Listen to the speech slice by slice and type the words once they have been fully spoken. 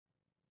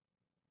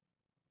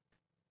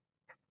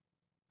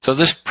So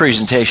this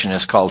presentation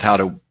is called How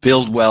to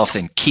Build Wealth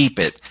and Keep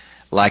It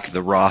Like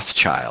the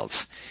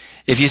Rothschilds.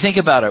 If you think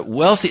about it,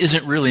 wealth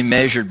isn't really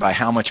measured by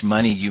how much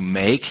money you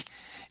make.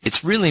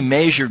 It's really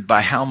measured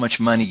by how much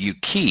money you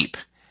keep.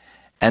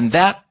 And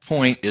that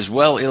point is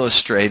well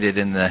illustrated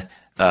in the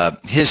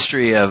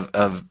history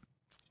of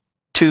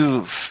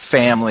two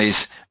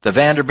families, the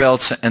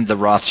Vanderbilts and the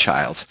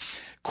Rothschilds.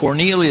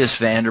 Cornelius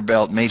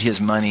Vanderbilt made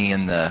his money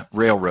in the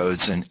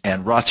railroads,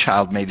 and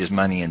Rothschild made his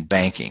money in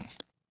banking.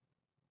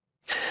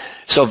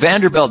 So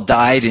Vanderbilt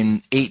died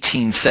in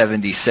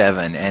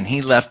 1877, and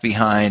he left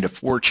behind a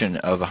fortune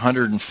of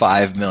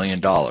 $105 million.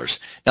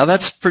 Now,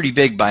 that's pretty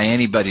big by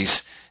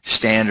anybody's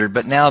standard,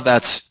 but now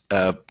that's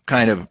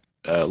kind of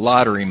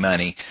lottery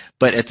money.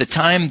 But at the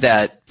time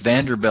that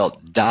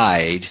Vanderbilt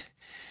died,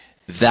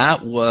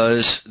 that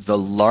was the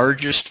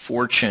largest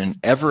fortune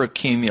ever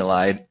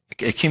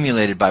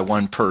accumulated by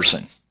one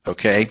person,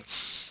 okay?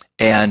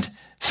 And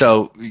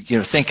so,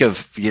 think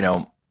of,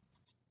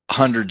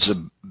 hundreds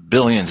of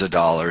billions of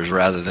dollars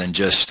rather than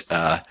just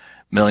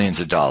millions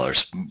of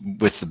dollars,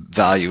 with the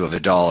value of a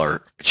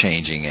dollar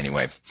changing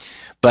anyway.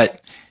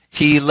 But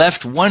he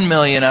left $1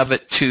 million of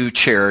it to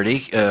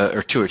charity,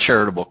 or to a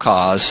charitable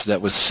cause.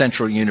 That was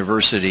Central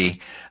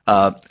University,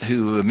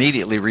 who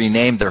immediately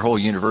renamed their whole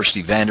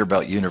university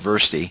Vanderbilt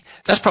University.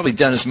 That's probably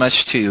done as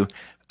much to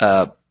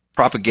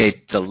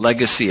propagate the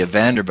legacy of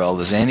Vanderbilt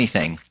as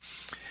anything.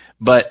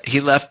 But he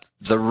left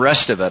the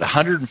rest of it,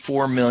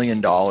 $104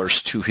 million,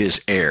 to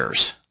his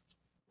heirs.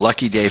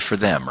 Lucky day for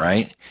them,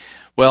 right?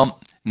 Well,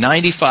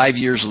 95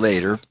 years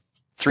later,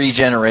 3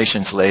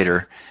 generations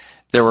later,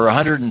 there were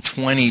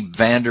 120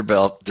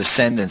 Vanderbilt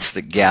descendants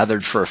that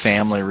gathered for a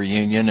family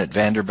reunion at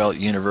Vanderbilt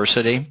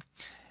University,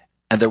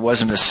 and there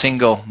wasn't a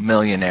single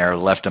millionaire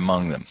left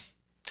among them.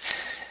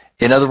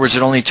 In other words,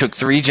 it only took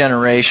 3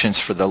 generations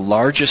for the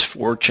largest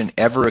fortune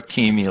ever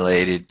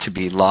accumulated to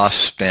be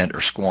lost, spent,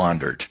 or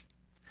squandered.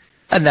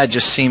 And that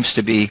just seems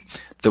to be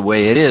the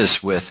way it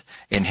is with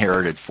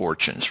inherited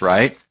fortunes,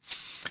 right?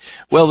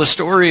 Well, the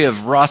story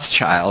of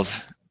Rothschild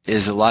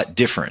is a lot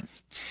different.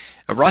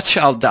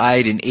 Rothschild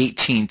died in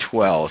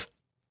 1812,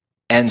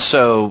 and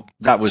so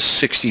that was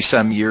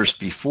 60-some years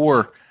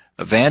before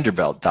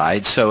Vanderbilt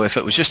died. So if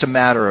it was just a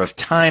matter of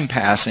time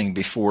passing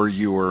before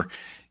your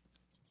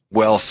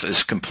wealth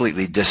is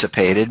completely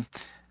dissipated,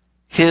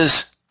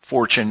 his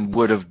fortune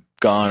would have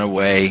gone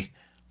away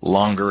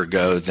longer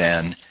ago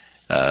than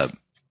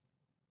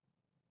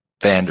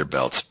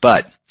Vanderbilt's.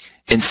 But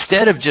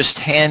instead of just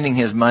handing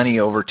his money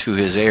over to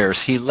his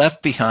heirs, he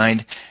left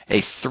behind a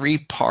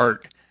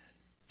 3-part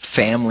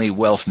family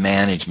wealth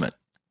management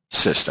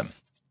system.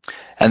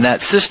 And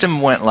that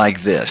system went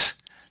like this.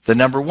 The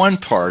number 1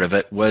 part of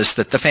it was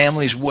that the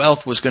family's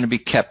wealth was going to be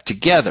kept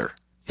together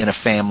in a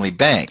family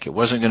bank. It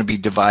wasn't going to be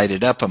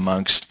divided up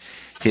amongst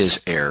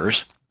his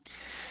heirs.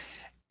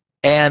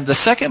 And the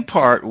second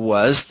part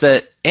was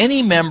that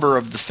any member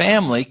of the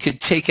family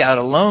could take out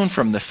a loan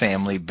from the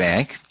family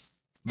bank,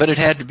 but it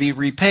had to be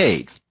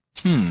repaid.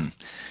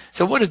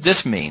 So what did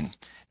this mean?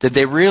 Did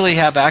they really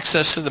have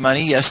access to the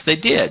money? Yes, they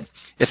did.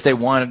 If they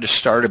wanted to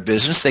start a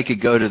business, they could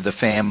go to the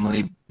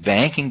family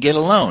bank and get a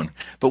loan.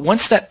 But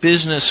once that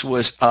business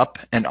was up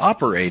and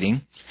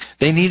operating,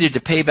 they needed to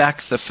pay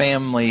back the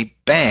family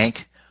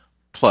bank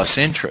plus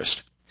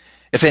interest.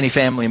 If any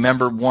family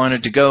member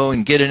wanted to go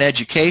and get an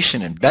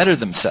education and better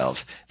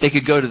themselves, they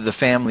could go to the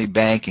family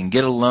bank and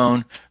get a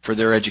loan for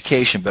their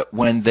education. But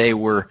when they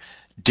were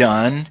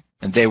done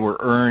and they were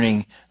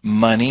earning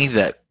money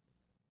that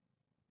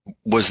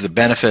was the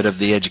benefit of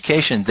the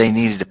education, they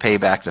needed to pay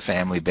back the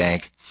family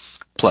bank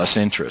plus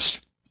interest.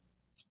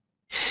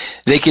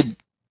 They could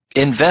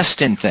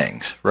invest in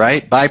things,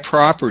 right? Buy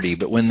property,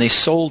 but when they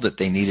sold it,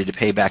 they needed to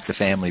pay back the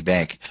family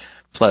bank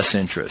plus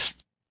interest.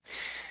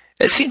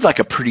 It seemed like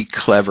a pretty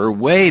clever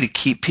way to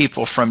keep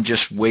people from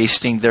just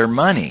wasting their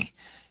money.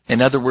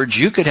 In other words,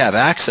 you could have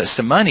access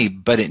to money,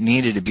 but it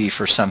needed to be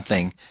for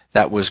something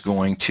that was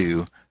going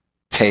to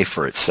pay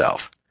for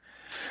itself.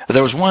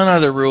 There was one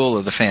other rule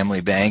of the family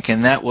bank,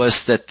 and that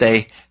was that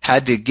they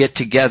had to get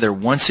together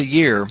once a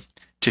year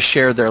to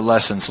share their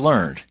lessons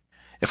learned.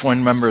 If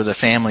one member of the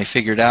family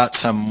figured out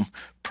some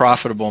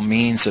profitable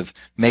means of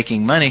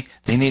making money,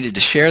 they needed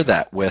to share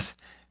that with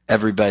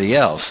everybody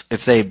else.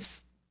 If they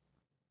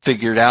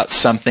figured out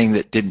something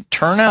that didn't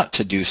turn out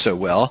to do so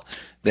well,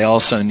 they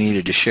also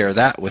needed to share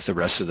that with the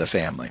rest of the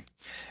family.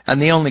 And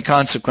the only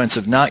consequence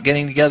of not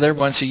getting together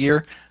once a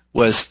year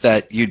was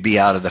that you'd be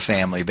out of the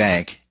family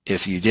bank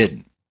if you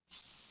didn't.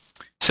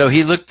 So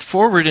he looked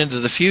forward into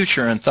the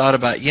future and thought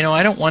about,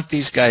 I don't want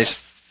these guys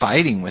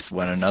fighting with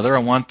one another. I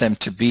want them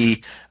to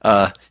be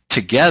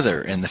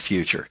together in the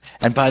future.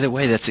 And by the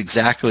way, that's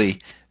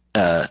exactly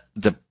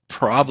the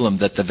problem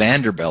that the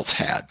Vanderbilts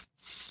had.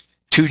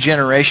 2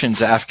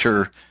 generations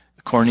after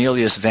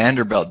Cornelius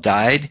Vanderbilt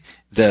died,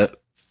 the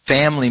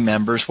family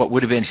members, what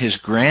would have been his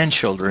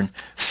grandchildren,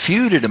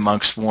 feuded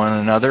amongst one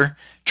another,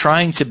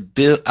 trying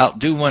to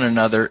outdo one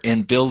another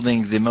in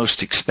building the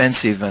most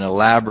expensive and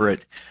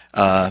elaborate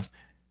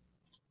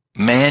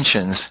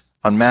mansions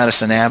on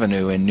Madison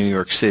Avenue in New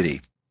York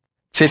City.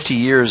 50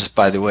 years,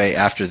 by the way,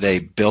 after they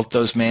built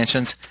those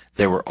mansions,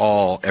 they were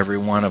every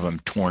one of them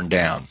torn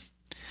down.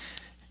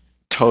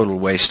 Total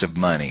waste of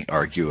money,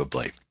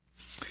 arguably.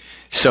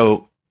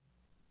 So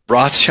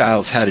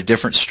Rothschilds had a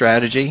different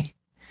strategy.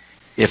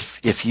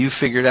 If you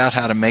figured out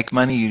how to make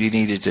money, you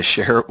needed to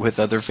share it with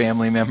other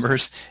family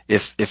members.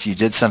 If you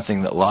did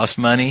something that lost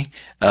money,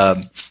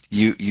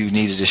 you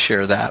needed to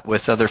share that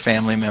with other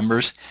family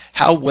members.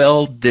 How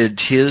well did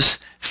his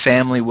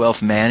family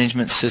wealth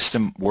management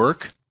system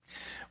work?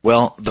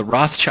 Well, the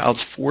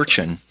Rothschilds'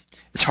 fortune,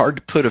 it's hard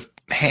to put a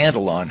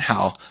handle on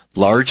how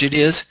large it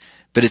is,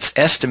 but it's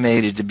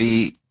estimated to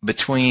be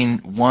between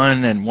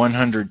 $1 and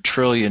 $100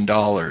 trillion.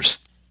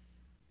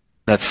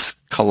 That's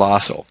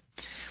colossal.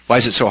 Why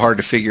is it so hard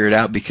to figure it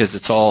out? Because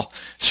it's all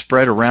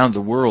spread around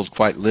the world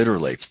quite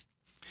literally.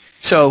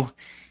 So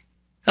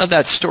now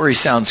that story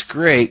sounds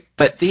great,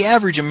 but the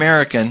average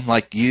American,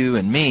 like you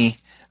and me,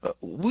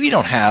 we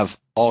don't have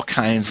all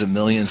kinds of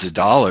millions of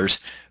dollars.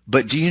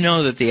 But do you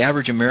know that the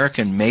average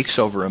American makes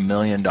over $1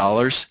 million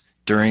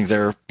during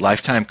their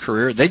lifetime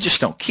career? They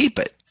just don't keep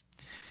it,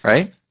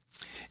 right?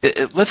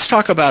 Let's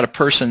talk about a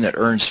person that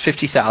earns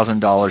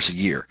 $50,000 a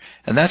year,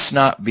 and that's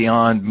not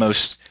beyond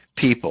most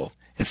people.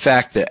 In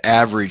fact, the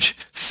average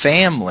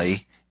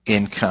family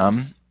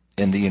income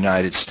in the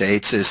United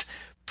States is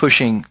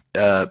pushing,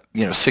 $60,000,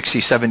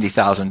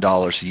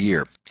 $70,000 a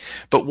year.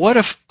 But what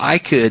if I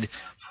could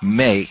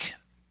make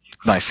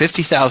my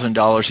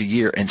 $50,000 a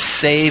year and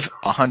save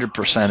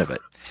 100% of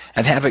it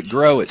and have it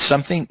grow at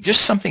something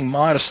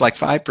modest like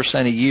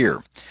 5% a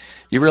year?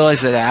 You realize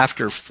that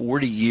after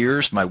 40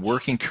 years, my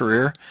working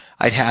career,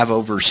 I'd have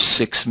over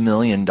 $6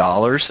 million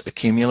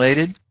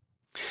accumulated.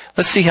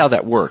 Let's see how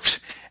that works.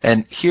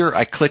 And here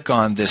I click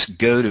on this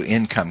Go to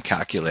Income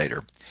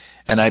Calculator,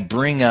 and I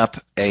bring up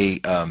a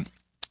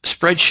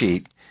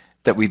spreadsheet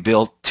that we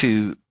built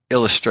to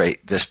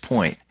illustrate this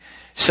point.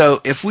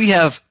 So if we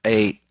have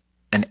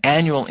an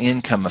annual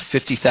income of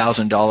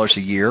 $50,000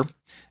 a year,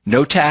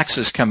 no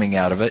taxes coming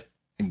out of it,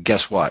 and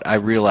guess what? I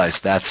realize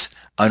that's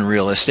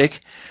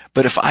unrealistic.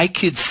 But if I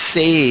could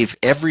save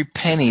every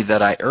penny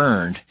that I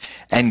earned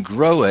and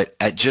grow it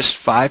at just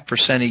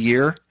 5% a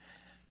year,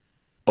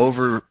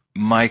 over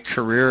my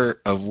career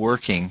of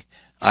working,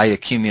 I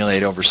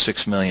accumulate over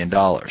 $6 million.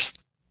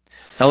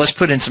 Now let's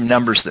put in some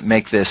numbers that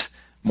make this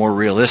more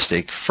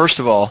realistic. First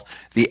of all,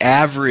 the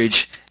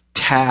average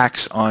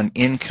tax on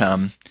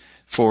income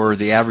for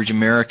the average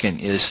American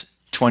is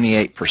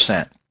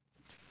 28%.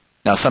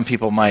 Now some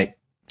people might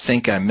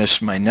think I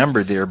missed my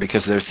number there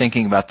because they're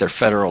thinking about their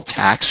federal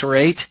tax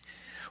rate,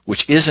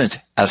 which isn't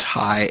as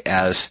high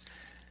as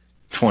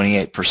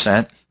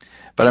 28%.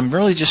 But I'm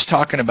really just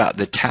talking about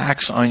the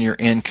tax on your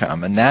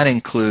income, and that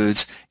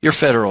includes your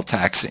federal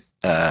tax,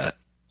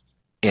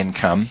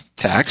 income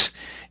tax,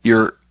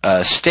 your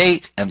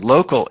state and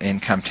local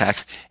income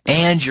tax,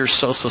 and your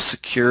Social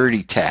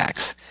Security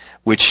tax,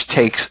 which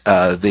takes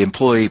the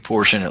employee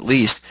portion at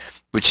least,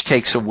 which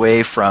takes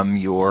away from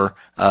your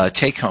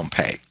take-home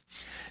pay.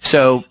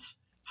 So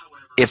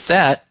if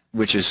that,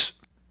 which is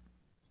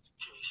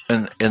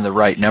in the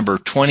right number,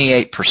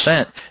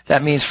 28%,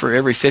 that means for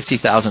every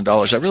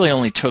 $50,000, I really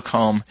only took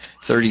home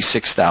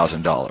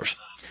 $36,000.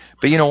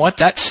 But you know what?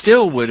 That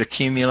still would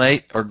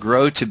accumulate or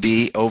grow to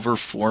be over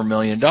 $4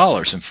 million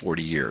in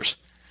 40 years.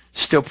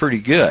 Still pretty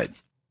good.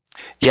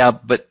 Yeah,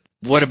 but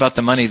what about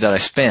the money that I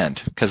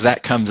spend? Because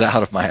that comes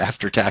out of my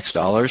after-tax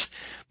dollars.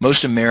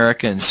 Most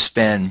Americans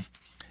spend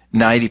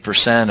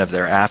 90% of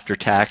their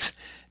after-tax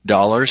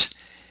dollars.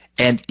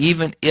 And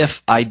even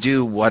if I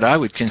do what I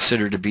would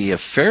consider to be a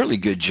fairly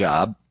good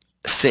job,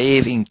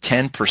 saving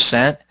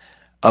 10%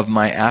 of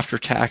my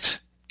after-tax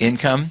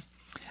income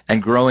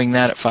and growing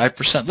that at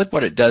 5%, look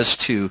what it does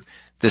to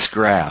this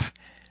graph.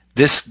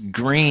 This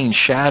green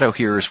shadow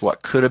here is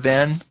what could have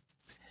been.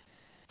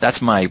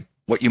 That's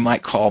what you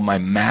might call my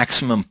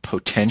maximum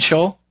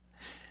potential.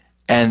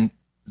 And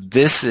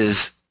this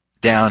is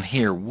down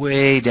here,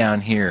 way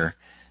down here,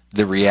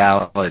 the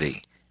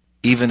reality.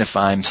 Even if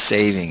I'm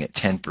saving at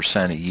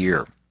 10% a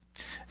year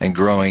and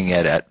growing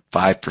it at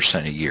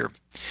 5% a year.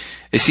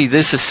 You see,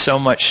 this is so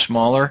much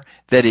smaller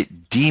that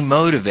it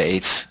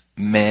demotivates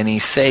many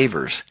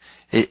savers.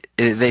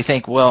 They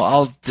think, well,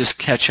 I'll just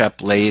catch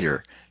up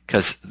later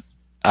because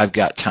I've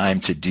got time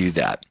to do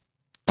that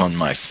on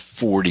my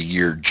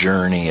 40-year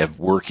journey of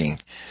working.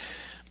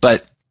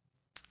 But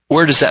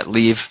where does that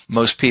leave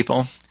most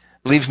people?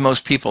 It leaves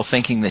most people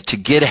thinking that to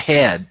get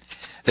ahead,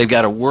 they've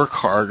got to work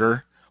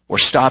harder or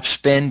stop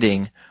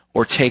spending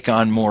or take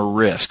on more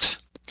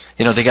risks.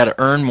 You know, they got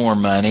to earn more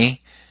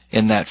money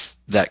in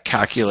that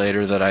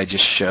calculator that I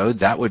just showed.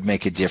 That would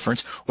make a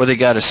difference. Or they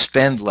got to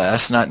spend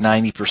less, not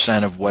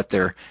 90% of what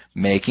they're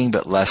making,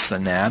 but less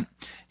than that.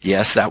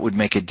 Yes, that would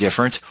make a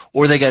difference.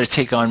 Or they got to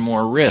take on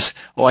more risk.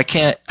 Oh, I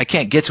can't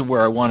get to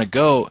where I want to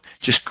go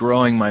just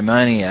growing my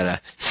money at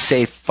a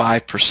safe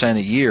 5%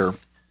 a year.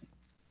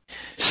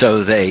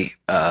 So they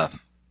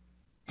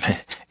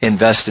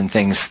invest in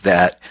things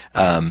that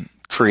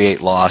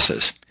create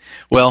losses.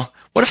 Well,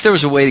 what if there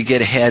was a way to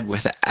get ahead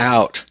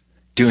without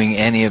doing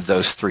any of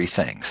those three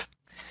things?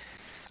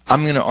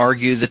 I'm going to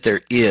argue that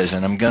there is,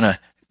 and I'm going to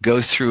go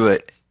through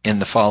it in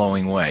the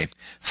following way.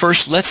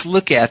 First, let's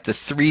look at the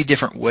three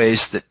different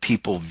ways that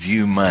people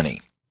view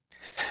money.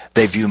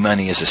 They view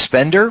money as a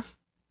spender,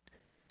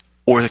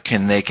 or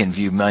they can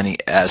view money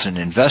as an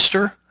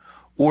investor,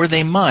 or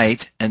they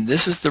might, and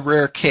this is the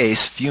rare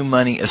case, view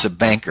money as a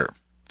banker.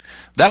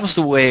 That was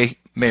the way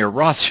Mayer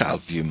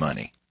Rothschild viewed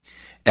money,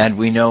 and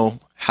we know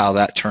how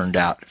that turned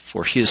out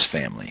for his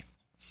family.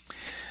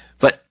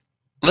 But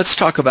let's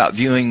talk about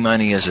viewing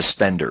money as a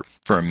spender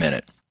for a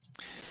minute.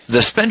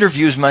 The spender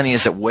views money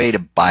as a way to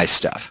buy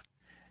stuff.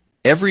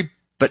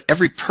 But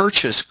every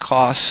purchase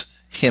costs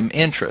him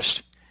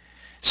interest.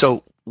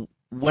 So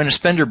when a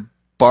spender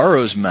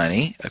borrows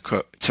money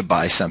to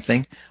buy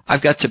something,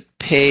 I've got to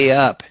pay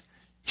up.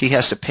 He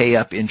has to pay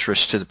up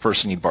interest to the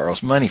person he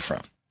borrows money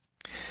from.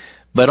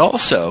 But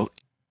also,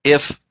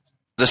 if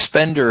the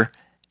spender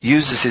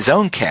uses his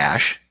own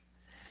cash,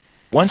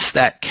 once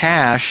that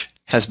cash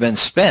has been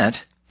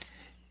spent,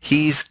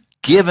 he's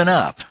given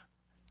up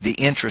the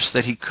interest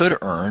that he could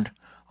have earned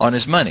on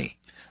his money.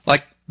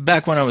 Like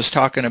back when I was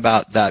talking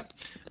about that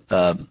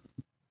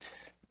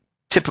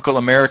typical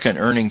American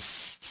earning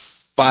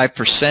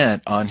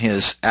 5% on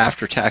his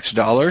after-tax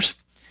dollars,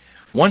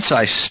 once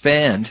I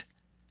spend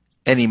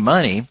any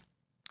money,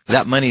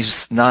 that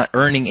money's not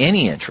earning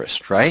any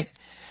interest, right?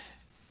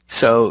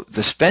 So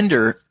the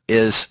spender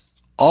is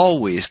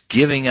always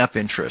giving up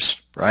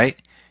interest, right?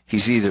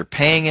 He's either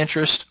paying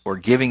interest or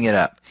giving it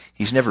up.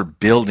 He's never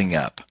building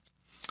up.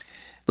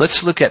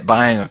 Let's look at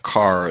buying a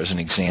car as an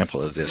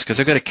example of this, because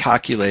I've got a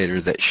calculator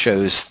that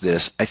shows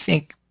this, I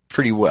think,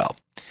 pretty well.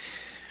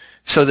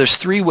 So there's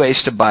three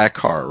ways to buy a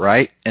car,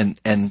 right?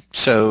 And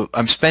so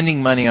I'm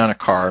spending money on a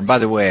car. And by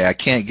the way, I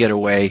can't get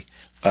away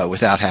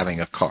without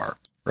having a car,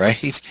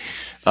 right?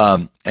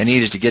 I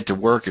needed to get to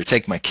work or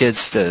take my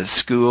kids to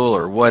school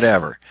or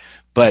whatever.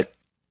 But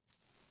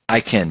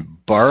I can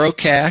borrow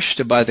cash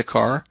to buy the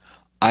car.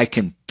 I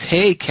can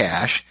pay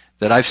cash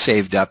that I've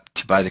saved up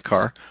to buy the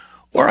car.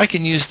 Or I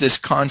can use this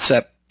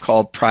concept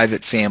called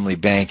private family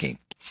banking.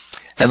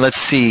 And let's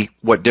see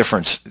what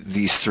difference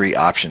these three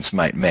options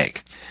might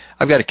make.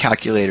 I've got a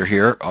calculator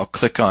here. I'll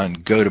click on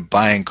Go to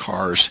Buying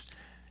Cars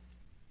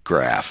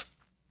graph.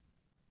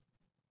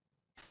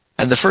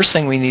 And the first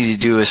thing we need to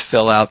do is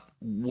fill out,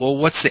 well,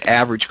 what's the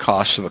average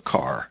cost of a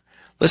car?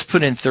 Let's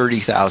put in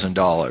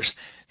 $30,000.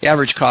 The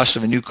average cost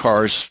of a new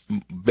car is a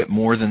bit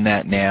more than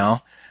that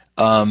now.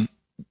 I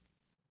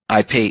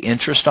pay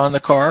interest on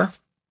the car,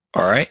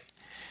 all right?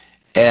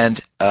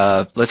 And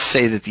let's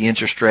say that the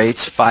interest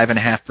rate's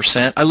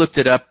 5.5%. I looked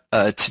it up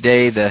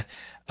today. The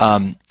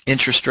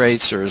interest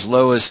rates are as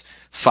low as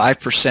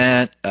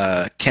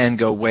 5%, can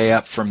go way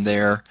up from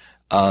there,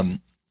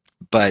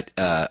 but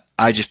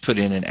I just put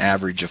in an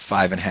average of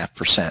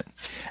 5.5%.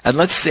 And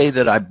let's say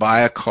that I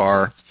buy a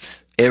car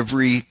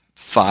every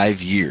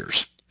 5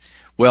 years.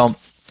 Well,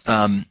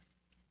 I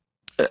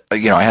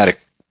had a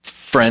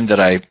friend that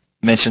I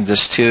mentioned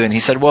this to, and he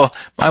said, "Well,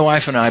 my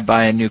wife and I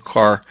buy a new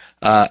car.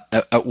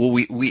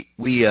 We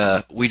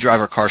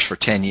drive our cars for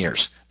 10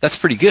 years. That's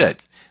pretty good,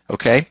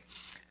 okay?"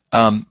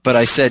 But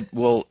I said,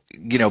 "Well,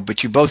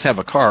 but you both have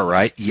a car,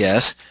 right?"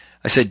 "Yes."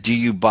 I said, "Do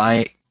you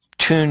buy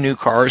 2 new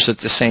cars at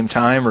the same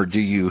time, or do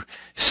you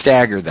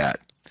stagger that?"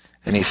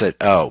 And he said,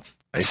 "Oh,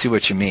 I see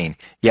what you mean.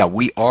 Yeah,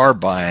 we are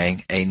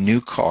buying a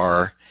new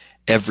car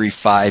every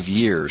 5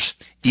 years,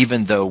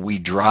 even though we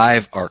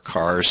drive our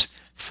cars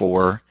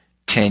for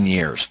 10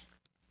 years.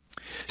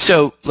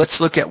 So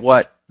let's look at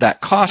what that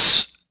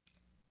costs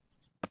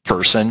a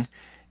person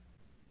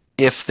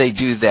if they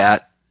do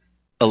that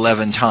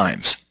 11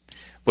 times.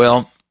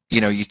 Well,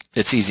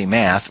 it's easy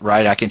math,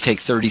 right? I can take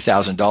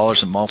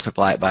 $30,000 and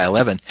multiply it by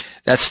 11.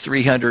 That's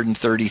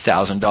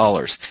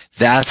 $330,000.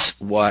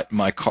 That's what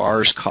my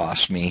cars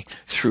cost me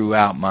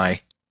throughout my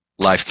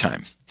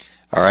lifetime.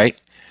 All right?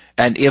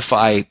 And if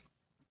I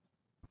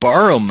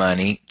borrow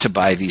money to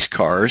buy these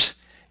cars,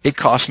 it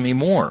costs me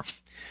more.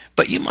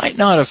 But you might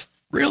not have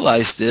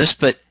realized this,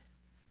 but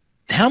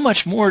how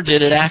much more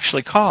did it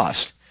actually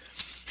cost?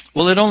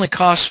 Well, it only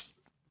costs,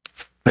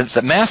 if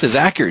the math is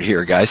accurate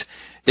here, guys,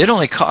 it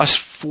only costs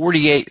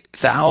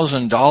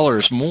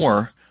 $48,000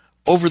 more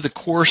over the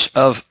course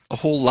of a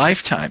whole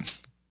lifetime.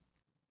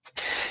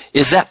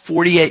 Is that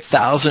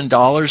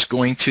 $48,000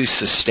 going to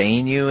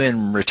sustain you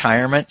in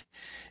retirement?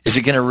 Is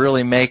it going to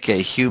really make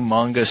a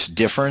humongous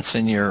difference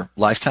in your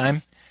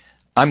lifetime?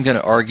 I'm going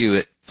to argue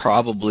it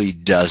probably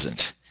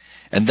doesn't.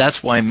 And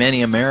that's why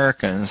many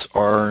Americans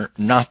are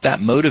not that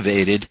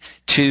motivated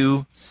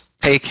to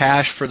pay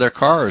cash for their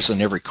cars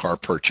on every car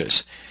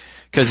purchase,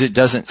 because it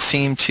doesn't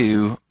seem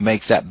to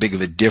make that big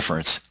of a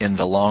difference in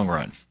the long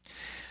run.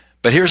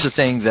 But here's the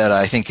thing that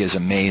I think is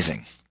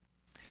amazing.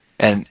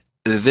 And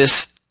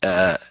this,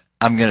 I'm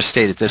going to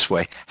state it this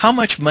way. How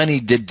much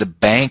money did the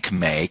bank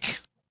make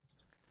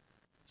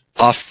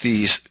off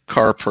these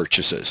car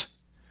purchases?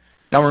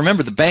 Now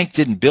remember, the bank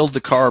didn't build the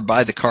car,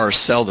 buy the car,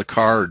 sell the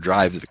car, or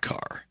drive the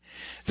car.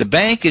 The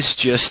bank is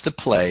just the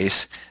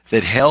place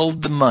that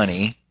held the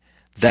money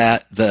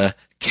that the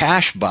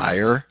cash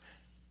buyer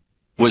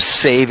was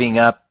saving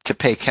up to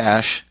pay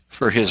cash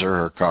for his or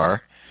her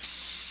car.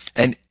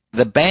 And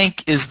the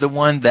bank is the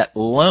one that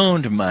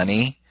loaned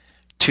money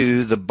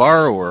to the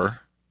borrower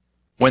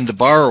when the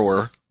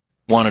borrower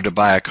wanted to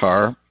buy a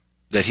car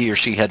that he or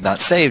she had not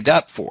saved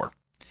up for.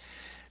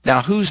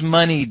 Now, whose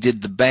money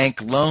did the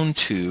bank loan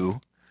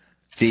to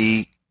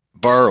the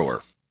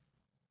borrower?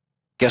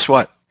 Guess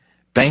what?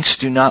 Banks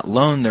do not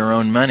loan their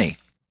own money.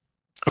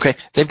 Okay,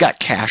 they've got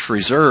cash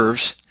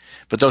reserves,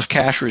 but those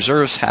cash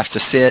reserves have to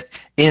sit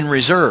in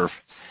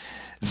reserve.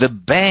 The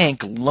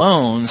bank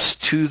loans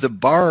to the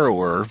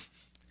borrower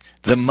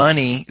the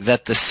money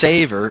that the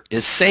saver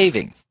is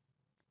saving.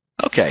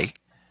 Okay,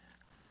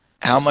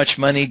 how much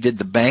money did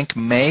the bank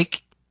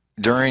make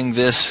during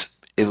this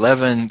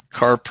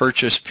 11-car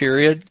purchase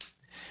period?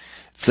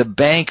 The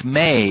bank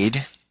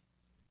made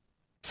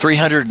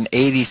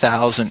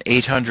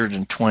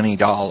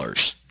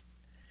 $380,820.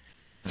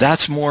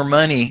 That's more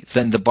money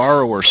than the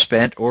borrower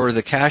spent or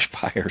the cash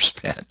buyer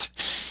spent.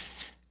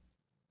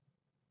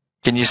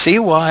 Can you see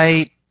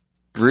why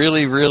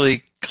really,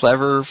 really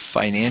clever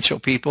financial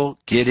people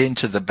get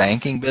into the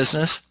banking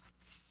business?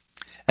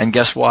 And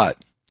guess what?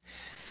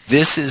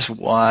 This is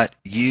what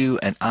you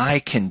and I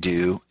can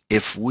do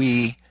if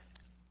we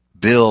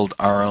build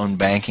our own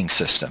banking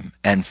system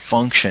and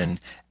function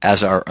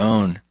as our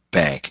own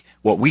bank,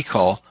 what we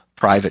call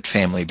private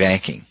family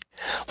banking.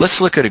 Let's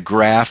look at a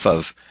graph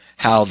of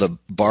how the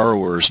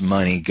borrower's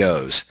money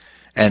goes.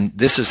 And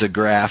this is a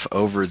graph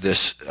over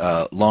this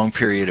long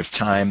period of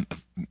time,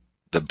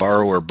 the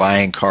borrower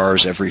buying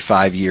cars every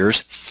 5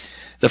 years.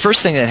 The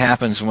first thing that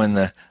happens when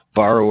the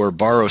borrower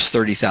borrows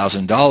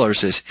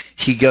 $30,000 is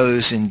he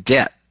goes in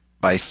debt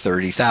by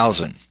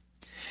 $30,000.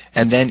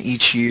 And then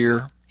each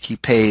year he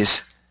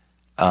pays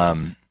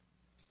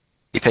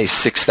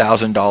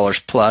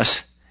 $6,000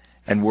 plus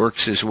and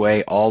works his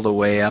way all the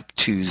way up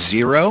to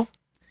zero.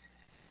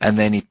 And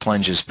then he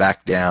plunges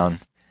back down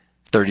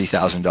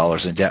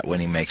 $30,000 in debt when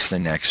he makes the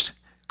next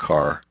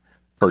car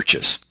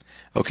purchase.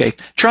 Okay,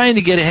 trying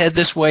to get ahead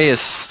this way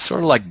is sort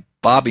of like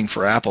bobbing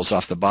for apples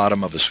off the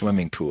bottom of a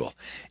swimming pool.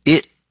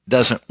 It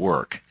doesn't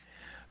work.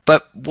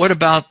 But what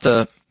about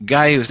the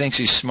guy who thinks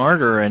he's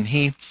smarter and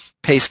he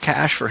pays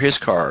cash for his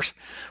cars?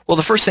 Well,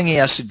 the first thing he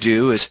has to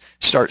do is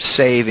start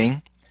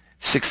saving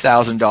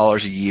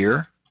 $6,000 a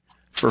year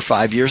for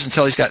 5 years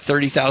until he's got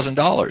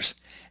 $30,000.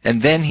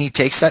 And then he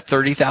takes that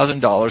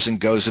 $30,000 and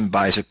goes and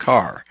buys a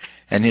car.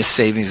 And his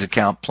savings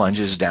account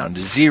plunges down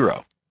to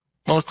zero.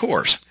 Well, of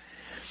course.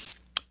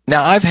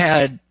 Now, I've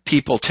had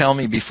people tell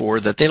me before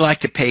that they like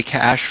to pay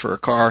cash for a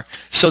car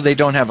so they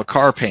don't have a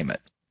car payment.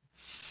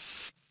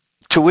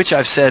 To which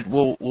I've said,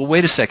 well,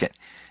 wait a second.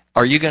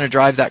 Are you going to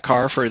drive that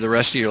car for the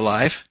rest of your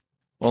life?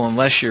 Well,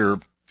 unless you're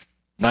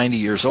 90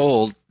 years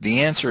old,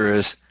 the answer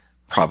is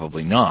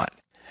probably not.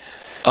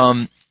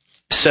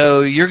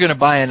 So you're going to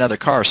buy another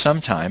car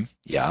sometime.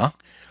 Yeah.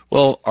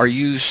 Well, are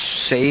you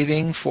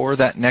saving for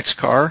that next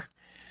car?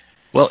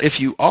 Well, if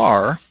you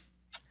are,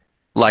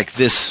 like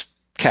this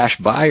cash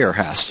buyer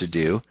has to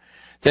do,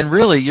 then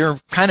really you're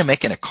kind of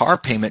making a car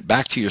payment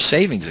back to your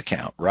savings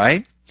account,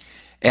 right?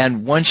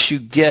 And once you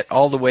get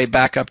all the way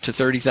back up to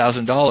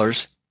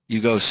 $30,000,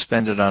 you go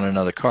spend it on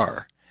another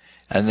car.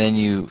 And then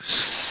you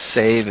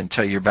save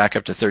until you're back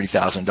up to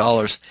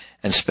 $30,000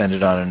 and spend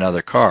it on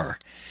another car.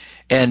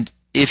 And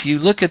if you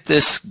look at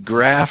this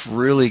graph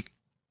really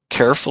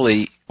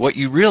carefully, what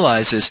you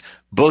realize is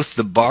both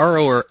the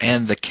borrower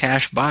and the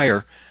cash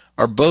buyer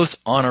are both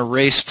on a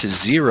race to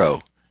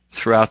zero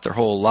throughout their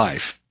whole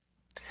life.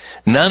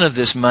 None of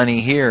this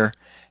money here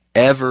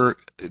ever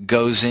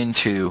goes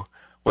into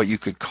what you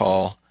could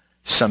call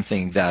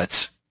something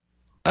that's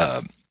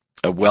a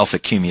wealth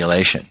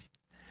accumulation.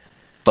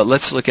 But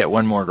let's look at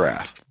one more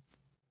graph.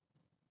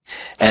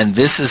 And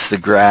this is the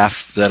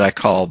graph that I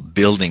call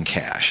building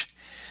cash.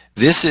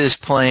 This is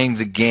playing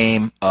the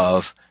game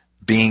of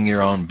being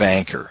your own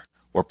banker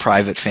or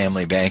private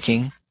family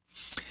banking.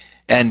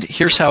 And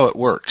here's how it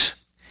works.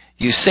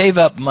 You save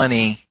up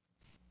money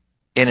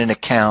in an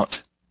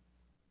account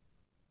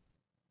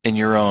in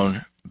your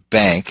own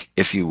bank,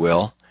 if you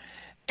will,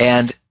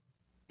 and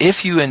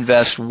if you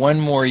invest one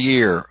more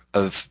year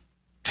of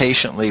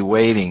patiently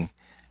waiting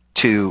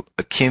to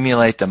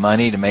accumulate the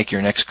money to make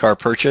your next car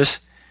purchase,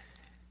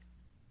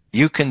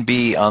 you can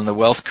be on the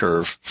wealth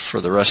curve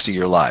for the rest of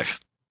your life.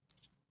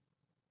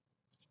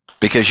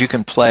 Because you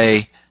can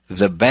play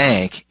the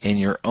bank in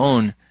your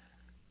own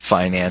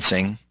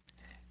financing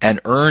and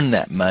earn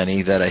that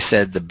money that I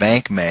said the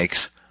bank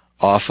makes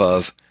off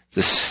of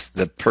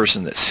the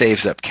person that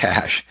saves up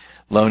cash,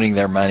 loaning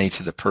their money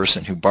to the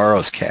person who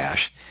borrows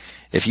cash.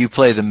 If you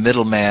play the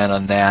middleman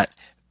on that,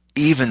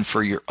 even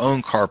for your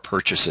own car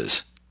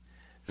purchases,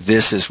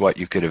 this is what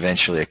you could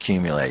eventually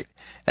accumulate.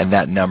 And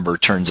that number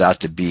turns out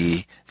to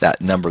be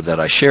that number that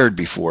I shared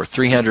before,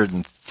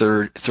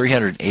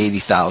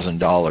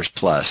 $380,000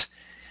 plus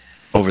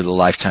over the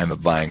lifetime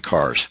of buying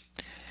cars.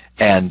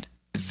 And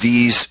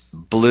these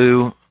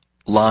blue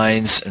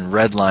lines and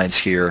red lines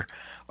here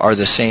are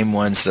the same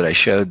ones that I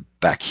showed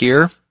back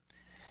here.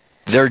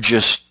 They're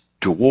just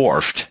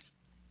dwarfed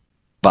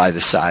by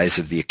the size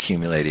of the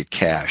accumulated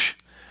cash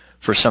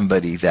for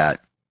somebody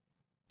that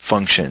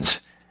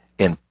functions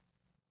in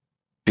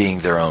being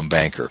their own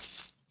banker.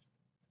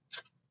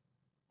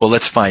 Well,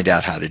 let's find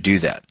out how to do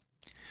that.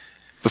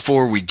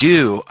 Before we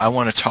do, I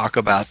want to talk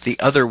about the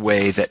other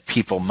way that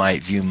people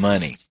might view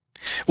money.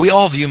 We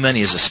all view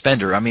money as a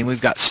spender. I mean,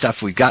 we've got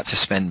stuff we've got to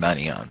spend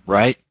money on,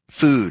 right?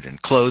 Food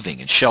and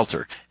clothing and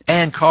shelter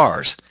and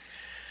cars.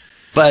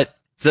 But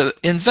the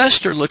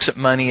investor looks at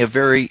money a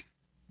very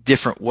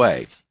different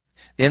way.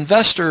 The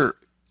investor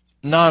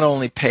not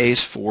only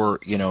pays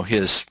for,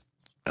 his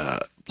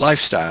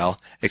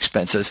lifestyle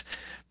expenses,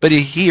 but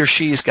he or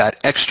she's got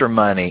extra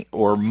money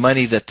or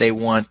money that they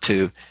want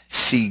to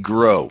see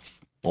grow.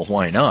 Well,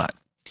 why not?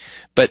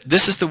 But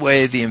this is the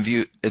way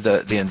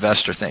the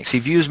investor thinks. He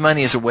views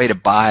money as a way to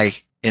buy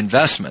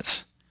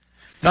investments,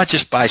 not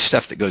just buy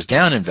stuff that goes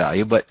down in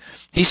value, but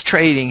he's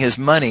trading his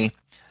money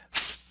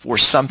for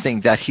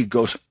something that he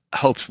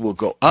hopes will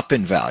go up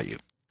in value,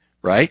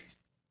 right?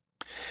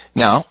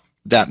 Now,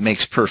 that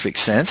makes perfect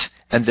sense,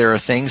 and there are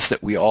things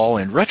that we all,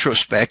 in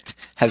retrospect,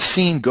 have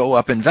seen go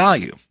up in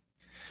value.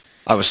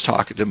 I was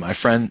talking to my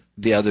friend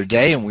the other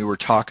day, and we were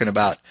talking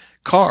about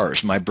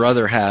cars. My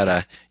brother had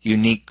a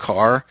unique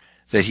car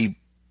that he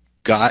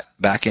got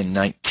back in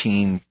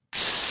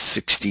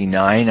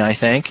 1969, I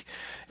think,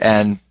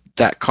 and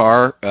that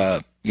car,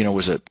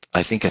 was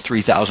I think a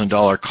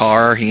 $3,000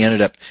 car. He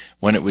ended up,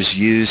 when it was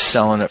used,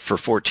 selling it for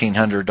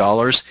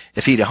 $1,400.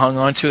 If he'd hung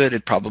on to it,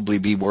 it'd probably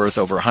be worth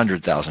over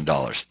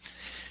 $100,000.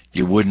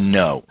 You wouldn't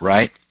know,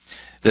 right?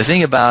 The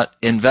thing about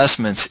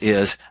investments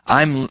is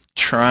I'm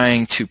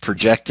trying to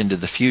project into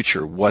the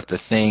future what the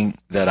thing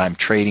that I'm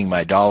trading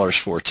my dollars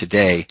for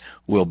today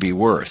will be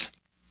worth.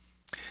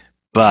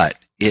 But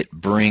it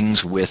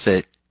brings with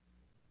it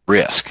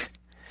risk.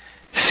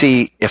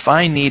 See, if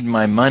I need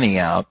my money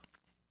out,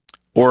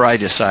 or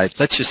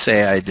let's just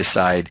say I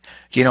decide,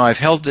 I've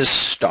held this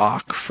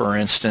stock, for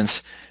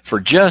instance, for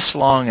just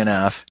long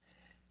enough,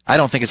 I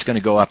don't think it's going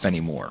to go up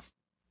anymore.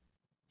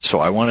 So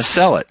I want to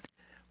sell it.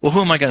 Well,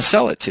 who am I going to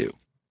sell it to?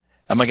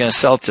 Am I going to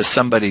sell it to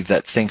somebody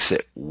that thinks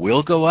it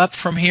will go up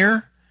from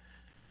here?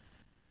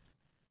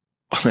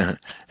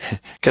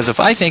 Because if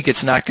I think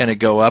it's not going to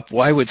go up,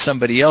 why would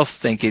somebody else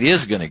think it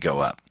is going to go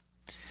up?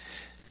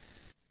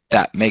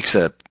 That makes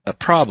a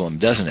problem,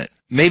 doesn't it?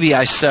 Maybe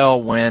I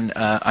sell when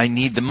I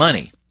need the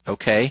money,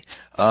 okay?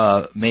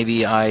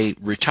 Maybe I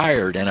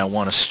retired and I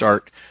want to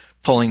start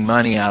pulling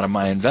money out of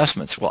my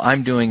investments. Well,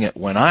 I'm doing it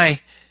when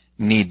I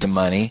need the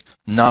money,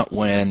 not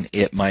when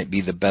it might be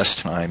the best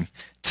time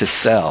to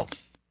sell.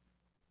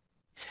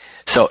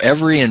 So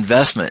every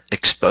investment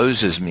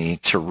exposes me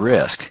to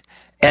risk.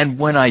 And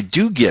when I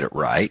do get it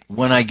right,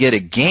 when I get a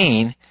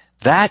gain,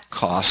 that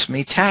costs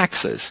me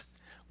taxes.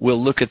 We'll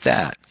look at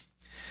that.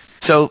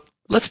 So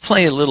let's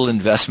play a little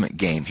investment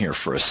game here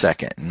for a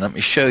second, and let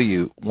me show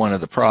you one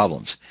of the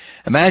problems.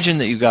 Imagine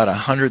that you got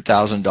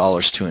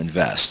 $100,000 to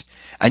invest,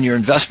 and your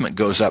investment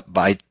goes up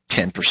by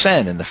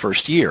 10% in the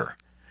first year.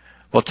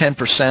 Well,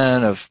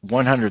 10% of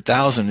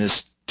 100,000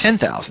 is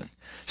 10,000.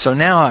 So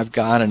now I've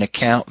got an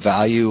account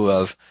value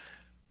of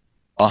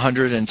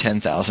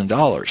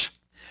 $110,000.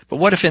 But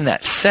what if in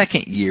that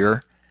second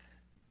year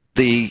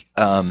the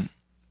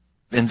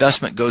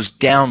investment goes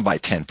down by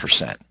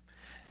 10%?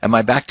 Am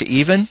I back to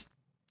even?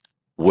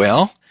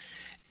 Well,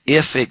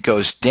 if it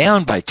goes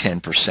down by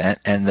 10%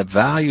 and the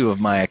value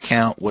of my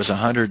account was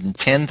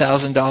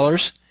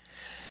 $110,000,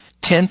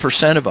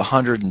 10% of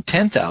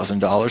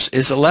 $110,000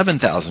 is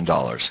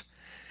 $11,000.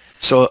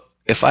 So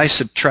if I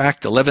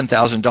subtract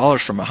 $11,000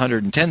 from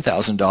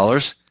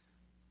 $110,000,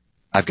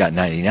 I've got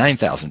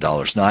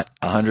 $99,000, not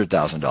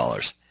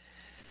 $100,000.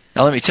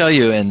 Now let me tell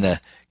you, in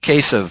the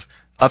case of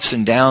ups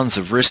and downs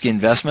of risky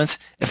investments,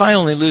 if I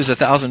only lose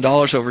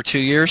 $1,000 over 2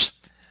 years,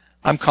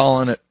 I'm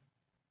calling it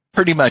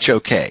pretty much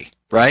okay,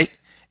 right?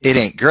 It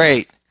ain't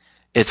great.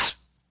 It's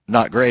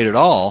not great at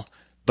all,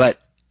 but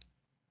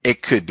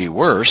it could be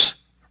worse,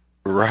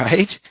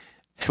 right?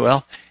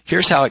 Well,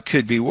 here's how it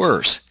could be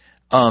worse.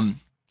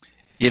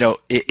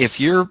 If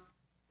your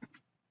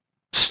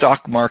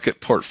stock market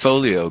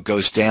portfolio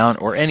goes down,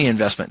 or any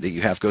investment that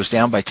you have goes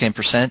down by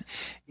 10%,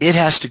 it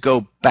has to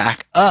go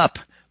back up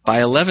by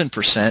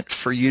 11%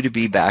 for you to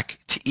be back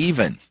to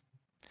even.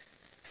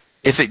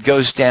 If it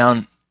goes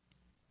down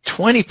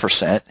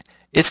 20%,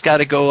 it's got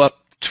to go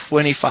up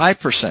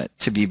 25%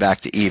 to be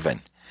back to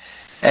even.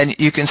 And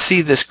you can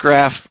see this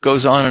graph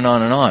goes on and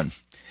on and on.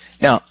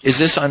 Now, is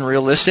this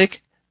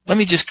unrealistic? Let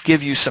me just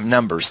give you some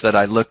numbers that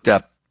I looked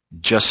up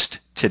just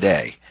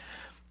today.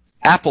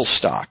 Apple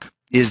stock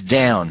is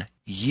down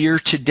year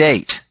to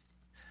date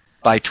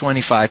by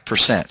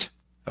 25%.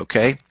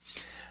 Okay?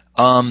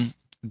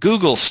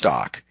 Google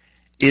stock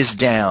is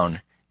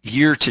down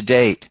year to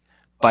date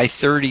by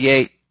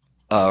 38,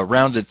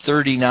 rounded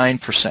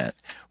 39%.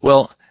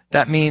 Well,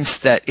 that means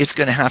that it's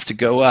going to have to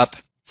go up.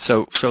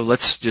 So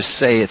let's just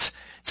say it's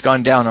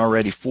gone down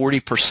already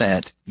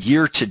 40%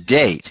 year to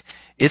date.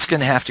 It's going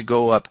to have to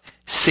go up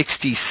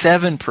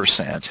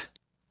 67%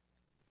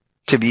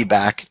 to be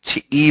back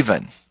to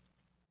even.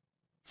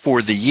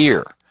 for the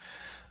year.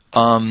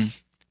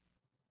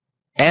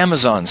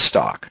 Amazon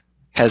stock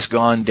has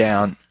gone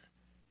down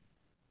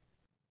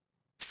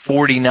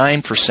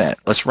 49%.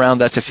 Let's round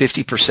that to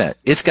 50%.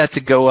 It's got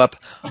to go up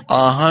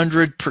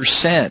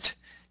 100%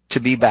 to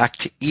be back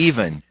to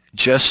even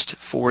just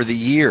for the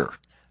year.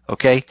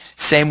 Okay?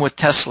 Same with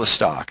Tesla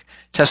stock.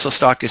 Tesla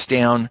stock is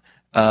down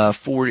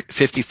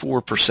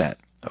 54%.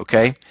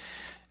 Okay?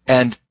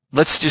 And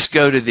let's just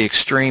go to the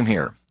extreme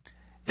here.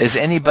 Is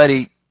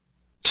anybody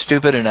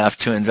stupid enough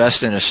to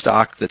invest in a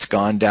stock that's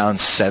gone down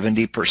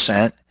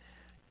 70%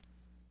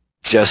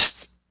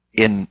 just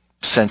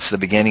since the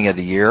beginning of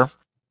the year?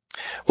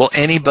 Well,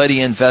 anybody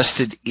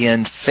invested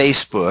in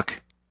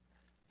Facebook,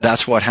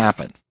 that's what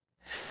happened.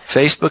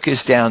 Facebook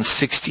is down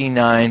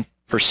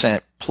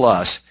 69%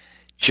 plus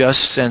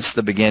just since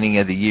the beginning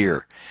of the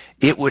year.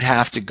 It would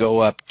have to go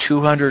up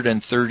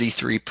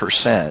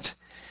 233%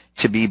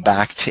 to be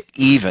back to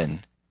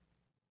even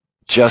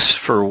just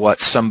for what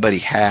somebody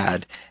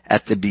had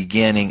at the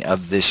beginning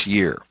of this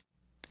year.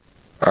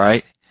 All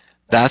right?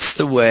 That's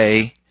the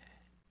way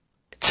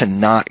to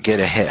not get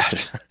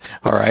ahead.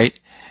 All right?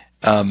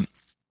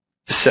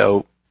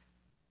 So,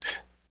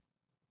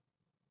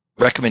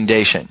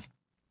 recommendation: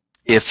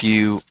 if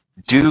you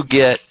do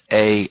get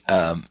a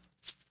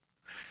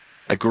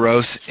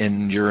growth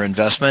in your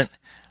investment,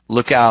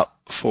 look out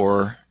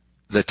for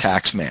the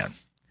tax man.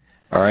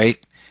 All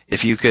right?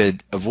 If you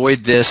could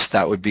avoid this,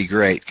 that would be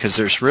great, because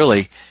there's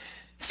really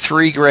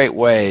 3 great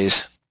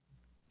ways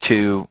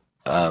to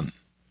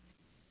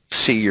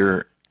see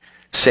your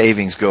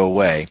savings go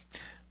away.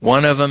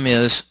 One of them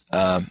is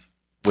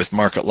with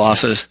market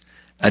losses.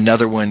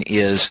 Another one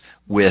is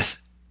with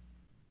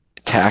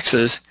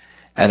taxes.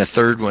 And a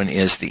third one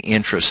is the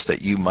interest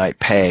that you might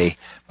pay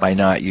by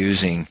not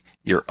using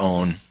your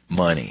own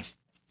money.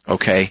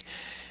 Okay?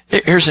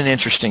 Here's an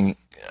interesting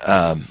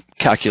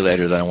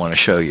calculator that I want to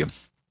show you.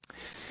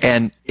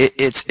 And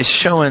it's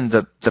showing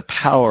the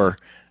power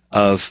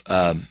of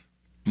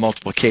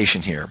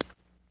multiplication here,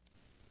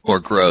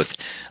 or growth.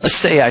 Let's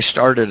say I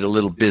started a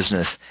little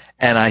business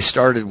and I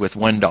started with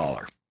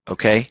 $1,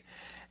 okay?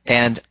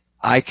 And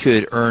I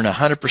could earn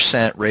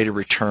 100% rate of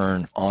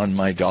return on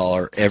my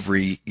dollar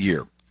every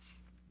year.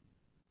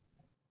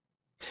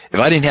 If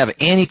I didn't have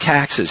any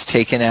taxes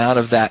taken out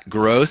of that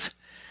growth,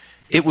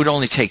 it would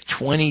only take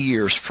 20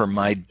 years for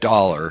my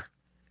dollar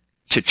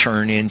to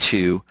turn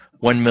into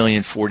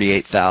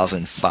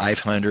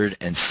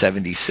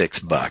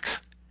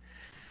 $1,048,576.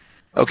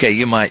 Okay,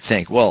 you might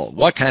think, well,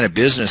 what kind of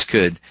business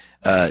could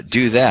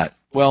do that?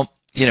 Well,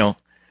 20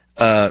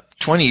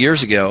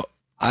 years ago,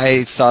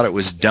 I thought it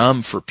was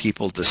dumb for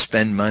people to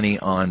spend money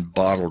on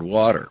bottled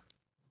water.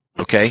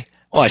 Okay?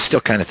 Well, I still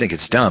kind of think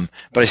it's dumb,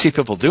 but I see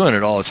people doing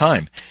it all the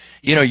time.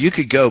 You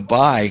could go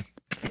buy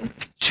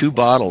 2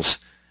 bottles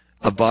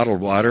of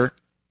bottled water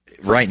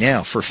right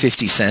now for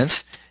 50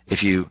 cents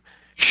if you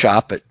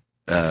shop at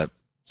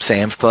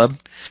Sam's Club.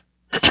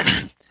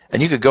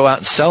 And you could go out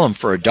and sell them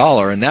for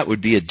 $1, and that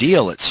would be a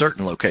deal at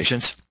certain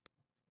locations.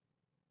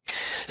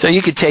 So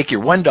you could take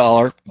your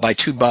 $1, buy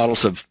 2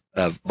 bottles of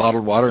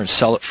bottled water and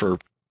sell it for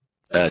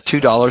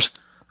 $2,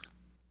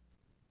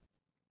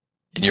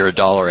 and you're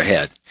 $1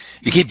 ahead.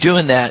 You keep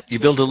doing that, you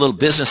build a little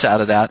business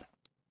out of that,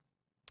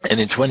 and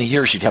in 20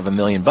 years you'd have $1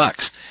 million.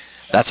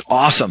 That's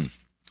awesome.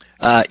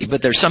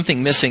 But there's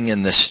something missing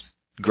in this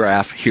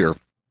graph here,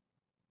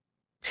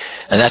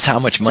 and that's how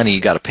much money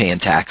you got to pay in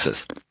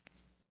taxes.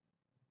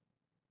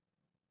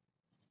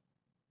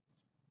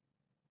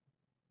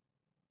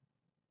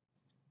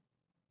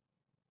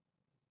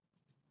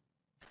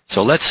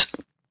 So let's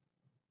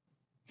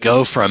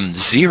go from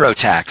 0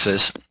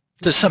 taxes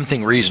to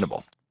something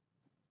reasonable.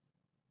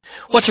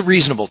 What's a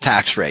reasonable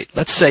tax rate?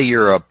 Let's say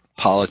you're a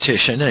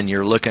politician and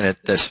you're looking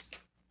at this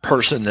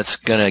person that's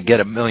going to get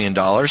 $1 million.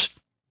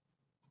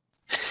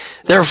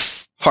 They're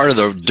part of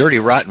the dirty,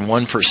 rotten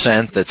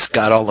 1% that's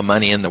got all the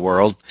money in the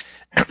world,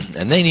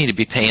 and they need to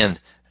be paying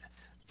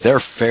their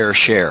fair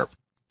share.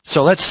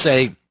 So let's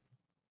say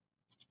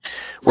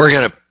we're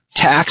going to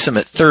tax them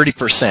at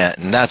 30%,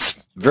 and that's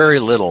very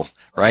little,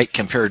 right,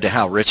 compared to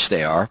how rich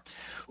they are.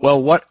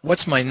 Well,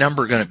 what's my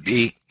number going to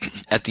be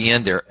at the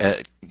end there?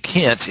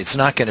 Hint, it's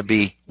not going to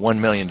be $1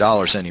 million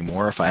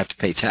anymore if I have to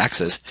pay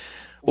taxes.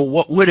 Well,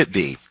 what would it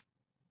be?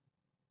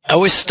 I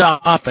always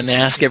stop and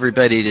ask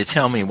everybody to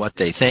tell me what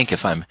they think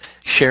if I'm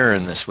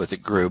sharing this with a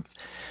group.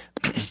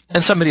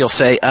 And somebody will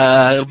say,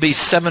 it'll be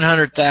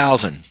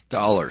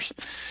 $700,000.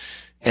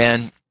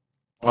 And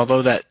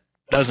although that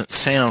doesn't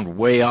sound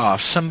way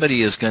off,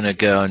 somebody is going to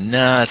go,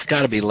 nah, it's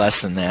got to be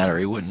less than that, or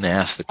he wouldn't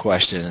ask the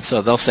question. And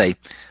so they'll say,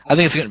 I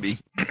think it's going to be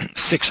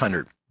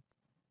 600.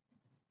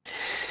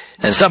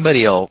 And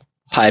somebody will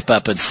pipe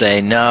up and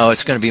say, no,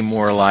 it's going to be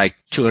more like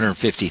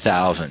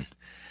 250,000.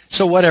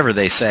 So whatever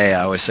they say,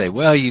 I always say,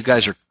 well, you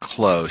guys are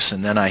close.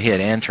 And then I hit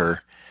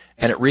enter,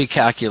 and it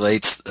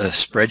recalculates the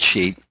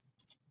spreadsheet.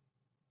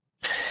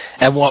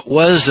 And what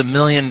was $1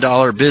 million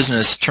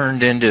business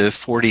turned into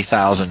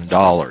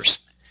 $40,000.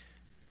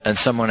 And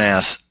someone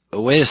asks,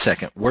 oh, wait a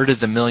second, where did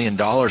the $1 million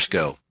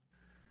go?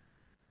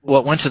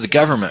 Well, it went to the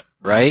government,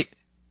 right?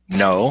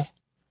 No.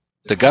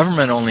 The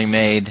government only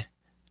made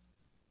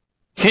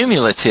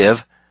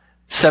cumulative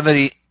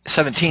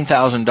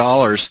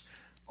 $17,000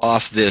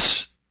 off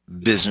this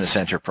business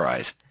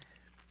enterprise.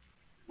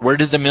 Where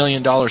did the $1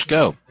 million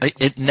go?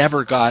 It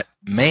never got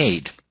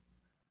made.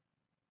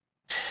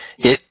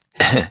 It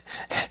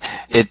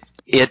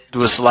it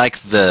was like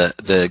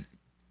the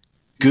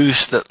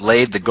goose that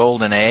laid the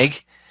golden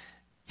egg.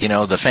 You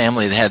know, the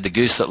family that had the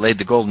goose that laid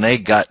the golden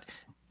egg got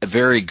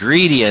very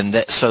greedy,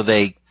 and so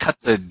they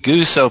cut the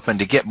goose open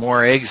to get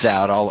more eggs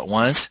out all at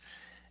once,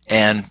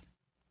 and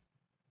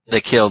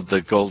they killed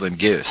the golden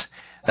goose.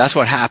 That's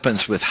what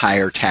happens with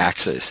higher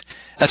taxes.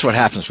 That's what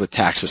happens with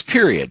taxes,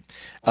 period.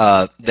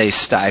 They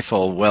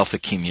stifle wealth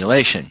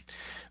accumulation.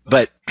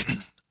 But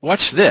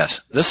watch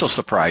this. This will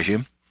surprise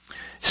you.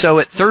 So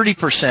at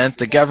 30%,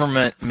 the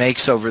government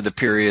makes over the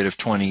period of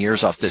 20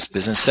 years off this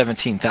business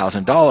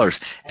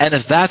 $17,000. And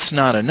if that's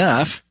not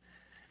enough,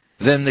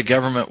 then the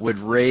government would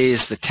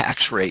raise the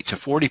tax rate to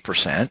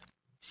 40%.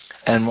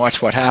 And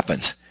watch what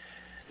happens.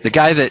 The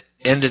guy that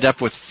ended up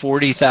with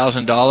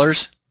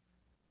 $40,000,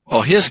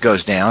 well, his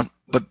goes down,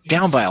 but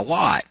down by a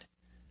lot,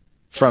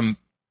 from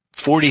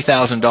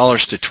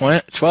 $40,000 to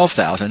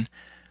 $12,000.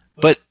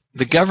 But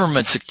the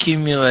government's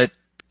accumulated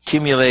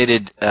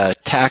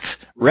tax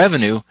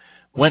revenue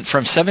went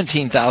from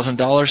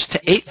 $17,000 to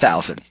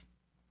 $8,000.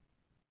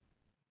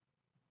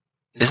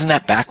 Isn't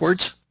that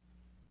backwards?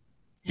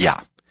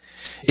 Yeah.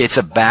 It's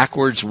a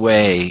backwards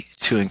way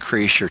to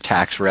increase your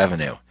tax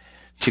revenue,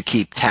 to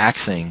keep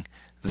taxing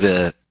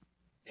the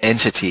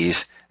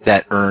entities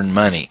that earn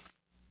money.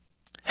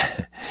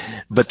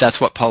 But that's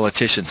what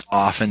politicians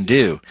often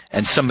do.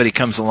 And somebody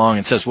comes along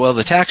and says, well,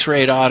 the tax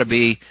rate ought to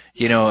be,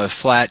 a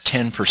flat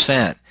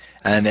 10%.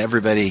 And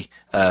everybody,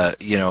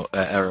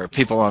 or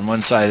people on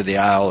one side of the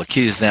aisle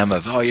accuse them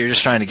of, oh, you're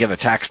just trying to give a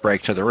tax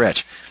break to the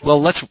rich.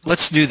 Well,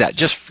 let's do that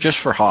just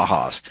for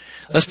ha-has.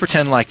 Let's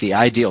pretend like the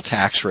ideal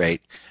tax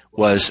rate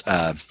was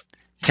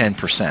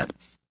 10%.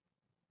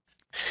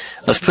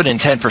 Let's put in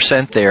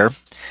 10% there,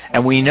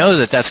 and we know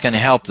that that's going to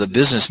help the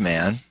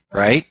businessman,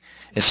 right?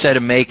 Instead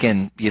of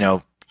making,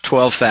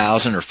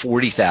 $12,000 or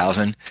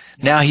 $40,000,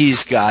 now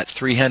he's got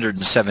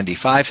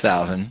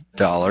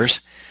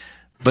 $375,000.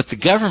 But the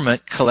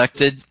government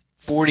collected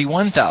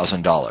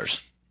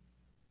 $41,000.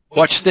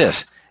 Watch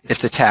this. If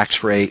the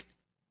tax rate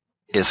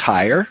is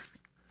higher,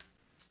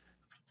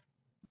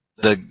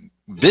 the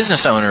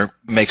business owner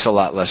makes a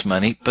lot less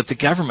money, but the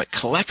government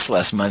collects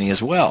less money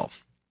as well.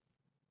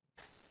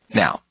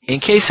 Now, in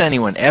case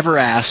anyone ever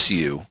asks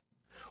you,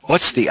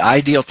 what's the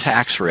ideal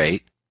tax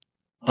rate?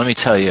 Let me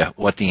tell you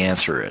what the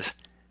answer is.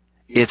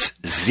 It's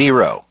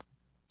 0.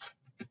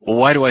 Well,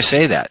 why do I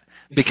say that?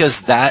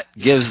 Because that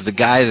gives the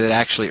guy that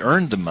actually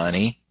earned the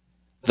money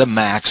the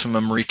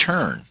maximum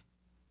return.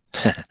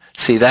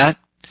 See that?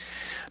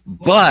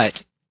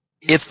 But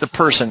if the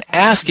person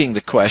asking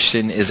the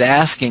question is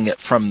asking it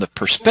from the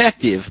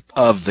perspective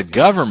of the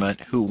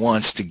government who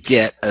wants to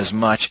get as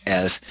much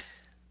as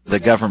the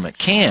government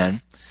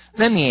can,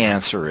 then the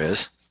answer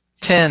is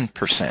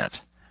 10%.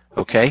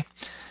 Okay?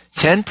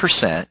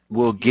 10%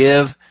 will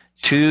give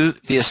to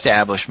the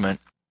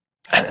establishment,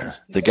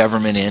 the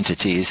government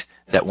entities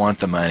that want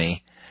the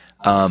money,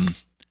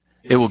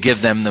 it will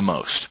give them the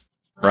most,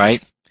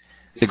 right?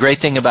 The great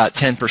thing about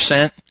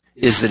 10%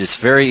 is that it's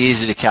very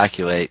easy to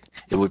calculate.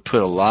 It would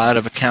put a lot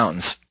of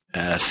accountants,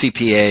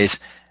 CPAs,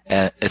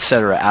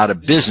 etc., out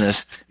of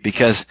business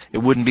because it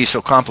wouldn't be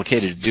so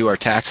complicated to do our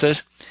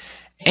taxes.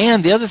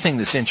 And the other thing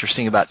that's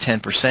interesting about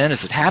 10%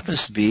 is it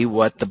happens to be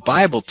what the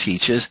Bible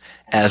teaches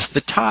as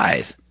the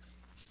tithe.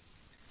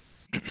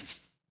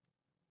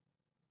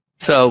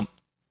 So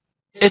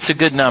it's a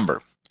good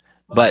number.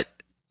 But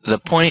the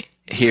point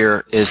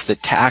here is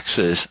that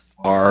taxes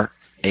are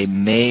a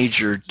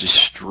major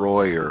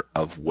destroyer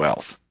of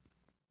wealth.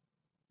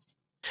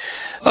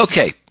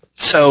 Okay,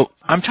 so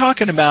I'm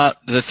talking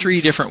about the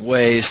 3 different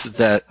ways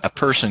that a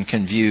person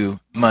can view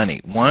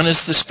money. One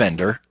is the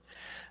spender,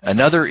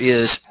 another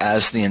is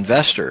as the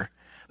investor,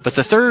 but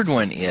the third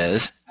one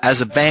is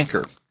as a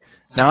banker.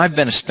 Now, I've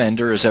been a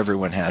spender, as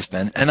everyone has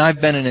been, and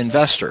I've been an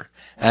investor,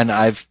 and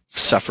I've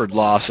suffered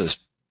losses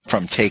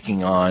from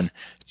taking on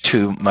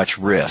too much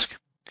risk.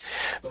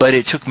 But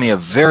it took me a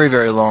very,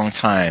 very long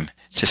time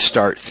to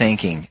start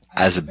thinking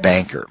as a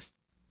banker.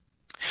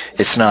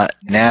 It's not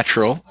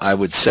natural, I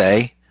would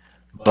say,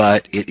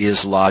 but it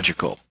is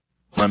logical.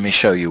 Let me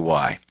show you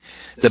why.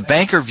 The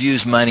banker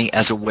views money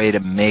as a way to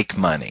make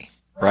money,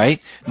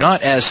 right?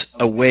 Not as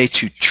a way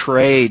to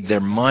trade their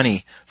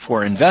money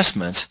for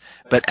investments,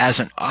 but as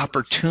an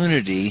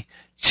opportunity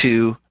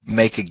to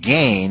make a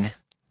gain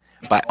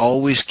by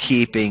always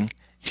keeping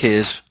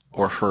his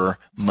or her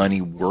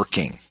money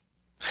working.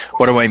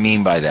 What do I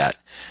mean by that?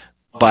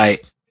 By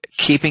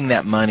keeping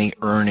that money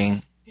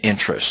earning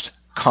interest,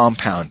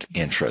 compound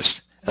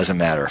interest, as a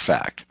matter of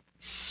fact.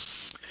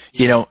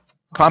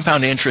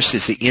 Compound interest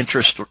is the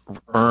interest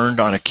earned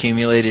on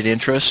accumulated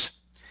interest.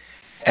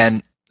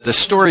 And the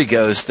story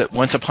goes that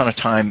once upon a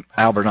time,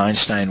 Albert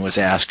Einstein was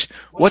asked,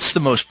 what's the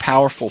most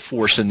powerful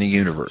force in the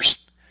universe?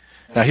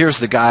 Now, here's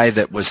the guy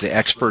that was the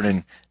expert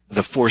in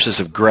the forces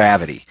of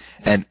gravity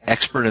and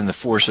expert in the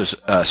forces,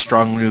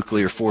 strong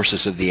nuclear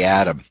forces of the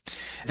atom.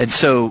 And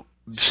so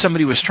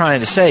somebody was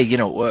trying to say,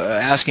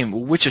 ask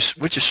him, which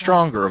is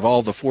stronger of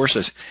all the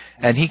forces?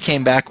 And he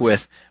came back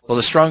with, well,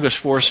 the strongest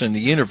force in the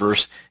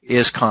universe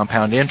is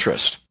compound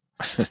interest.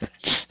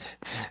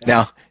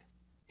 Now,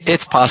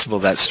 it's possible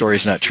that story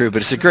is not true,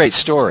 but it's a great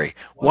story.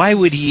 Why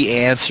would he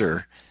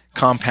answer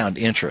compound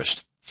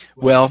interest?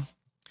 Well,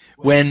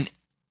 when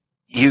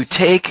you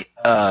take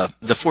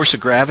the force of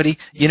gravity,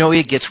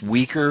 it gets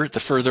weaker the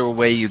further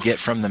away you get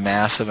from the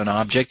mass of an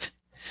object.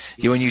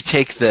 When you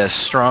take the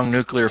strong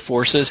nuclear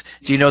forces,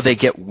 do you know they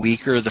get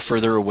weaker the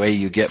further away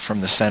you get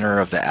from the center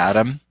of the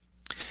atom?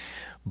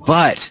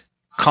 But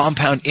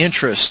compound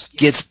interest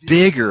gets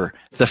bigger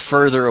the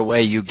further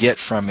away you get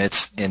from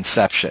its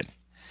inception.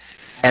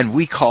 And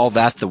we call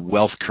that the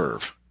wealth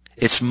curve.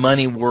 It's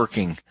money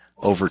working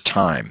over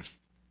time.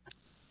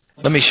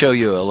 Let me show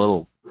you a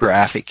little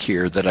graphic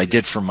here that I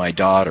did for my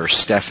daughter,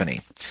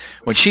 Stephanie.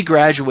 When she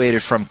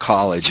graduated from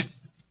college,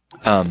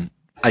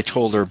 I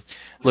told her,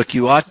 look,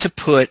 you ought to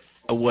put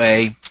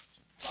away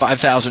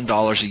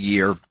 $5,000 a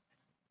year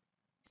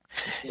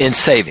in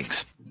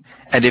savings.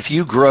 And if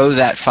you grow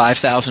that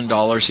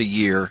 $5,000 a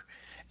year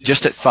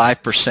just at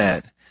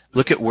 5%,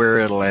 look at where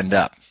it'll end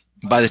up.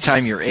 By the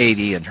time you're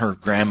 80, and her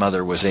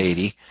grandmother was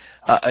 80,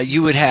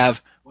 you would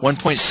have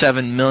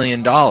 $1.7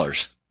 million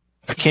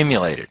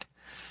accumulated.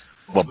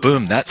 Well,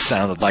 boom, that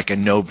sounded like a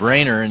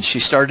no-brainer, and she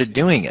started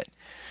doing it.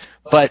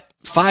 But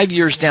 5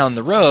 years down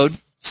the road,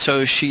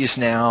 so she's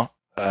now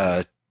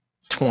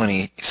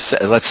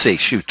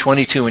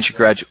 22 when she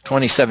graduated,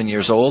 27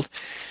 years old.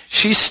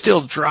 She's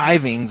still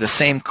driving the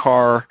same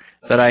car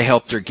that I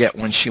helped her get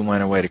when she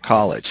went away to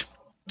college.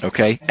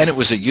 Okay, and it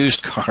was a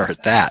used car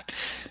at that.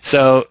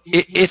 So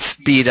it's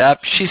beat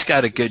up. She's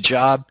got a good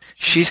job.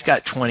 She's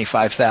got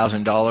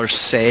 $25,000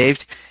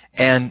 saved.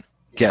 And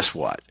guess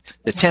what?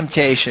 The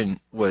temptation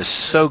was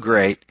so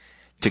great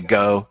to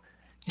go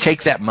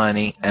take that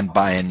money and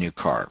buy a new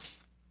car.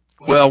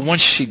 Well,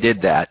 once she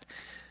did that,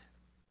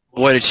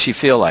 what did she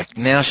feel like?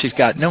 Now she's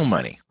got no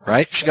money,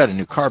 right? She got a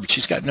new car, but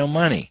she's got no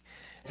money.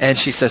 And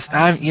she says,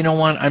 you know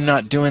what? I'm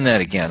not doing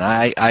that again.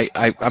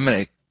 I'm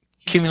going to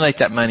accumulate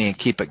that money and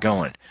keep it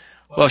going.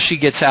 Well, she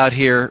gets out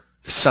here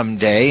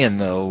someday in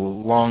the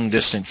long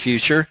distant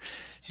future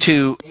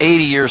to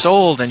 80 years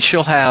old, and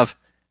she'll have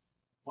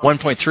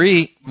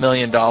 $1.3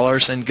 million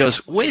and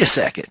goes, wait a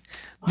second.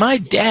 My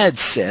dad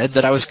said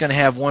that I was going to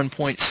have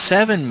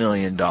 $1.7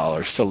 million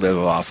to live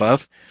off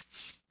of.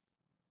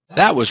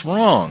 That was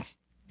wrong.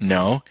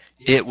 No,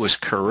 it was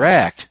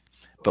correct.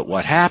 But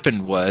what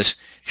happened was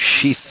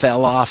she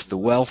fell off the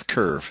wealth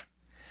curve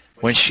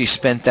when she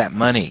spent that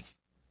money.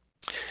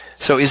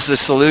 So is the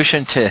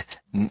solution to,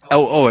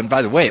 and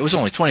by the way, it was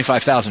only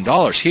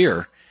 $25,000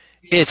 here.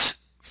 It's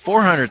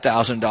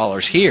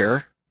 $400,000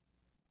 here.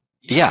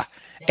 Yeah.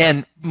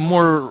 And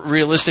more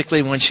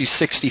realistically, when she's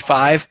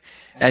 65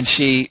 and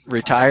she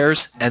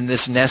retires, and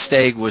this nest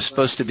egg was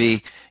supposed to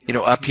be,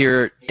 up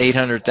here at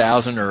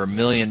 $800,000 or $1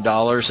 million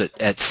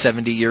at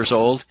 70 years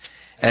old,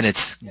 and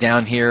it's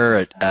down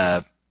here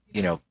at,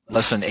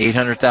 less than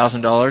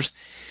 $800,000,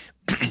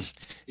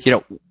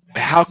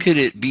 how could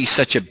it be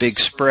such a big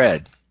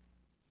spread?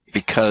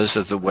 Because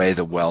of the way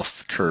the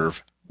wealth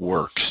curve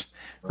works,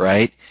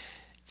 right?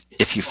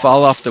 If you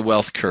fall off the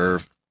wealth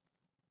curve,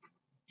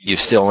 you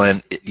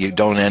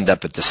don't end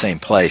up at the same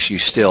place. You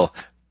still,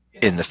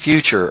 in the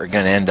future, are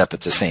going to end up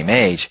at the same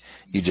age.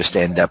 You just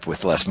end up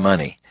with less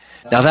money.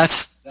 Now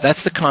that's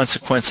the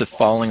consequence of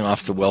falling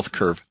off the wealth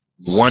curve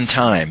one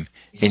time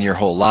in your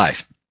whole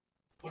life.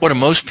 What do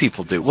most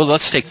people do? Well,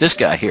 let's take this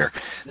guy here.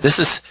 This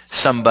is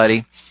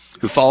somebody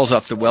who falls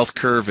off the wealth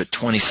curve at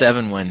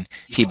 27 when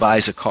he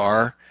buys a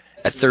car.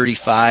 At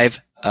 35,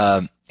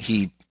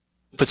 he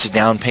puts a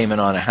down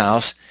payment on a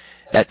house.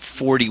 At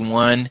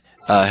 41,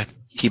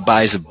 he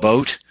buys a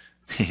boat.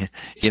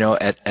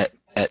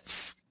 At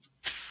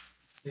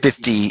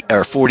 50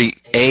 or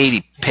 48,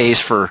 he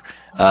pays for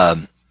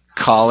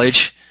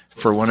college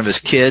for one of his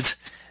kids.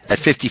 At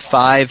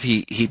 55,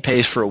 he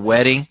pays for a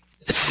wedding.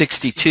 At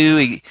 62,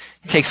 he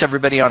takes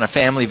everybody on a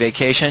family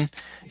vacation.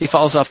 He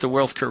falls off the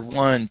wealth curve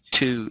 1,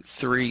 2,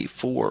 3,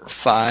 4,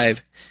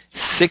 5,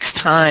 6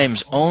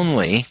 times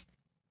only.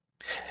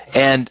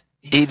 And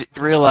he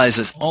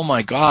realizes, oh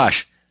my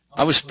gosh,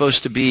 I was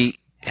supposed to be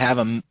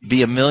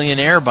a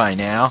millionaire by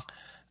now.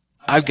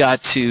 I've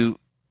got to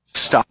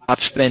stop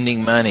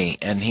spending money.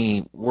 And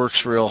he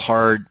works real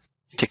hard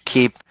to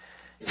keep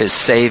his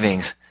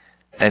savings,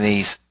 and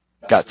he's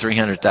got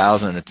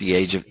 $300,000 at the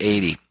age of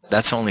 80.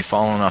 That's only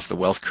fallen off the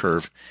wealth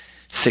curve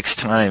 6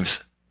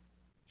 times.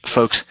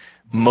 Folks,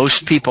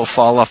 most people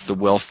fall off the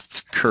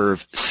wealth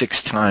curve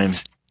 6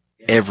 times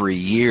every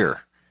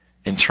year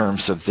in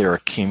terms of their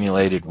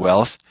accumulated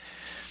wealth.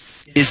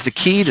 Is the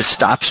key to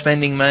stop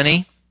spending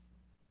money?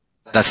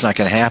 That's not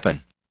going to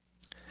happen.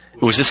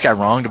 Was this guy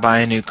wrong to buy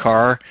a new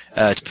car,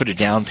 to put a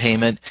down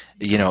payment,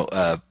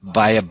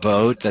 buy a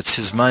boat? That's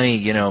his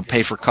money,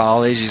 pay for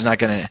college. He's not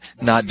going to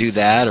not do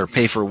that, or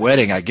pay for a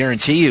wedding. I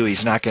guarantee you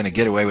he's not going to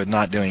get away with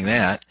not doing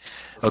that.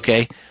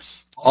 Okay?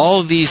 All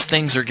of these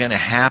things are going to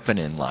happen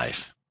in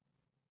life.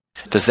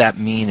 Does that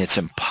mean it's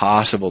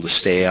impossible to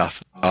stay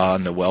off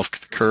on the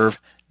wealth curve?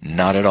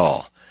 Not at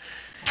all.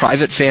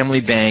 Private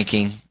family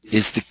banking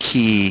is the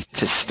key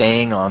to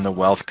staying on the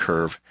wealth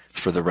curve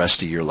for the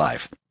rest of your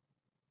life.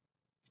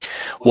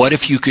 What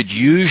if you could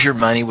use your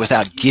money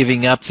without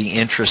giving up the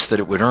interest that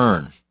it would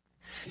earn?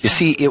 You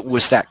see, it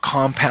was that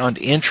compound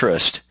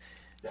interest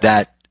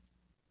that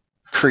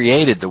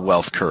created the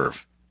wealth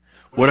curve.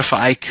 What if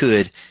I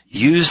could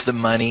use the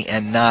money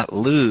and not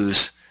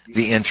lose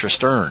the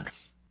interest earned?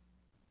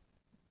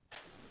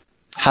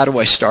 How do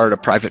I start a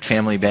private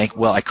family bank?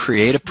 Well, I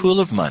create a pool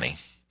of money,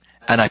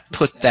 and I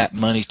put that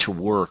money to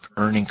work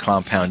earning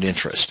compound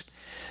interest.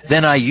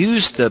 Then I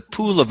use the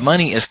pool of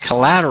money as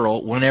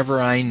collateral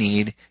whenever I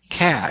need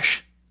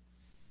cash.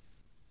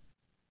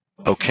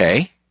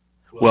 Okay,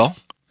 well,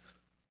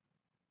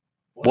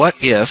 what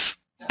if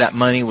that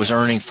money was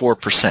earning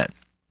 4%?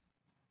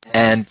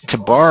 And to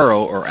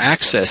borrow or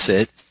access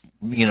it,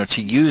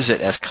 to use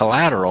it as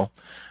collateral,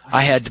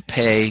 I had to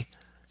pay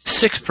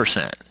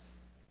 6%.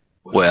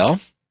 Well,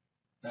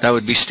 that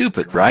would be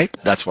stupid, right?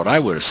 That's what I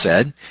would have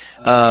said,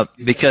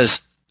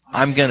 because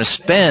I'm going to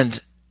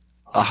spend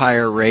a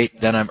higher rate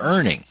than I'm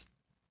earning.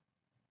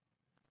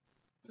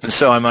 And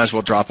so I might as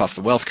well drop off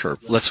the wealth curve.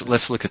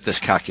 Let's look at this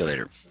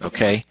calculator,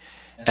 okay?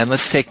 And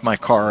let's take my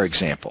car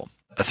example,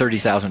 a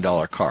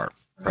 $30,000 car,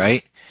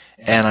 right?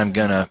 And I'm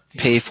going to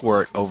pay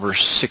for it over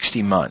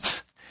 60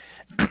 months.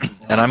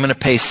 And I'm going to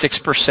pay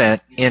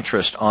 6%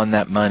 interest on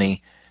that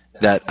money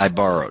that I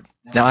borrowed.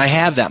 Now, I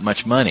have that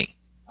much money.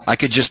 I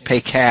could just pay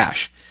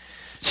cash.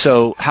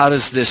 So how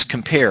does this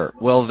compare?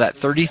 Well, that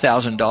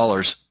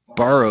 $30,000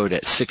 borrowed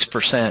at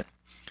 6%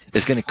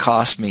 is going to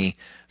cost me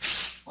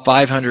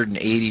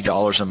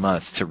 $580 a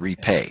month to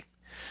repay.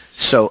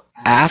 So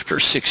after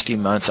 60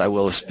 months, I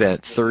will have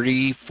spent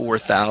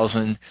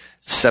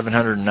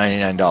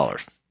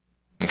 $34,799.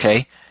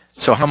 Okay?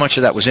 So how much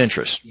of that was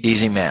interest?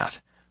 Easy math.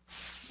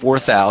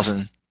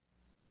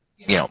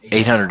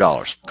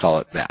 $4,800, call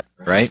it that,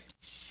 right?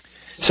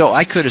 So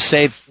I could have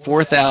saved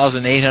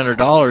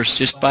 $4,800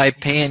 just by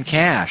paying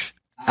cash.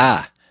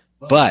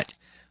 But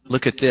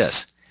look at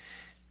this.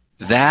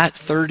 That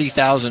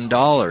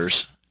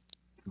 $30,000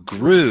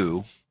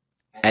 grew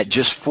at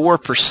just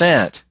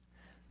 4%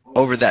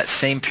 over that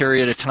same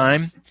period of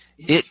time.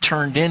 It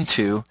turned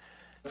into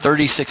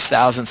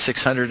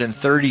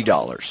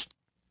 $36,630,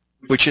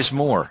 which is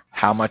more.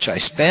 How much I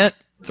spent,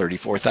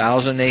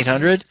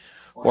 $34,800,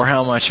 or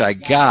how much I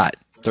got,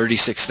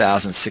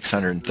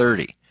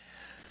 $36,630.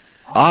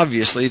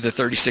 Obviously, the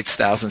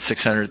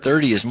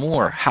 $36,630 is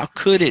more. How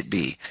could it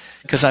be?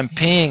 Because I'm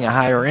paying a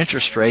higher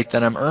interest rate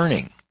than I'm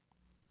earning.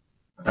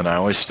 And I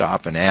always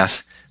stop and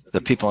ask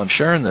the people I'm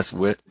sharing this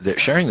with,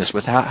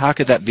 how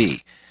could that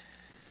be?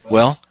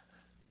 Well,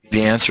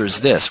 the answer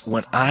is this.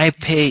 When I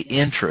pay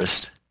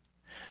interest,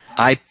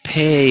 I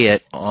pay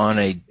it on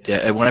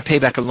when I pay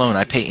back a loan,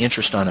 I pay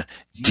interest on a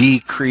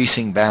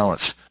decreasing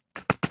balance,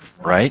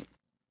 right?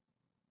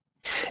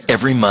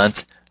 Every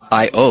month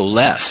I owe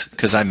less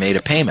because I made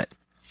a payment.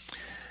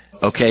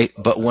 Okay,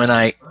 but when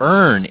I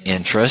earn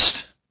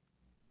interest,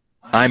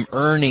 I'm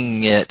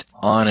earning it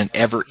on an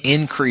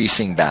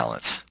ever-increasing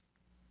balance,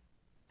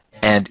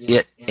 and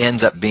it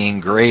ends up being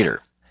greater.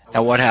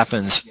 Now, what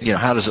happens,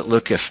 how does it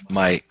look if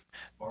my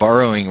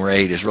borrowing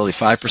rate is really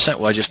 5%?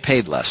 Well, I just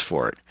paid less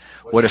for it.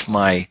 What if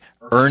my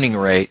earning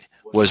rate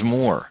was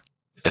more?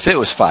 If it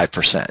was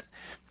 5%,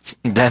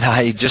 then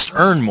I just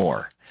earn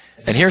more.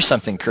 And here's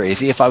something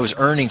crazy. If I was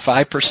earning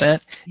 5%,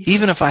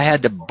 even if I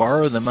had to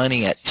borrow the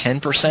money at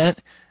 10%,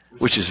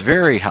 which is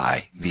very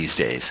high these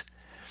days,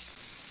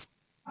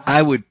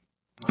 my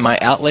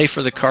outlay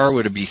for the car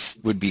would be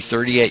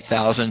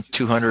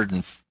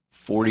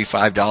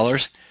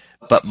 $38,245,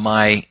 but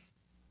my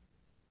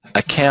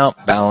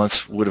account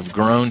balance would have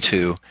grown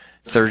to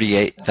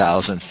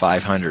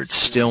 $38,500,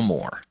 still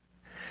more.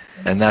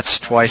 And that's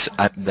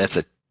that's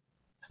an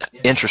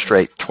interest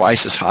rate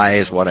twice as high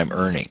as what I'm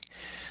earning.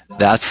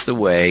 That's the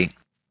way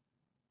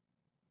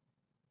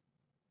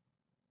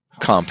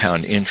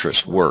compound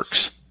interest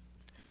works.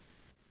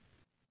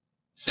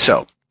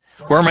 So,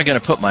 where am I going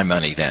to put my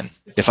money then?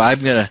 If I'm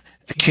going to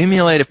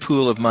accumulate a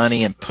pool of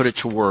money and put it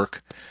to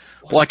work,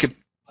 well, I could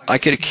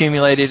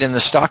accumulate it in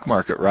the stock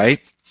market, right?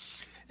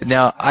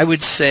 Now, I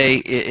would say,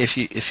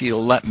 if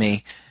you'll let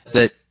me,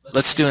 that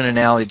let's do an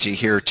analogy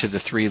here to the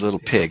three little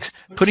pigs.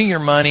 Putting your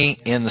money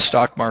in the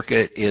stock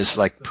market is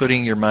like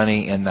putting your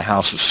money in the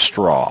house of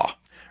straw,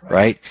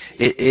 right?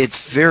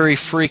 It's very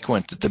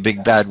frequent that the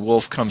big bad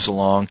wolf comes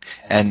along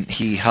and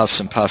he huffs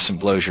and puffs and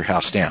blows your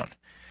house down,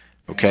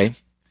 okay?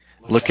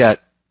 Look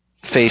at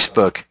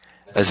Facebook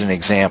as an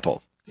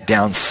example,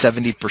 down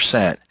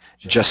 70%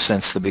 just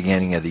since the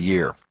beginning of the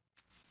year.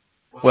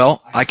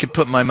 Well, I could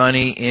put my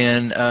money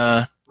in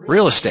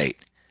real estate.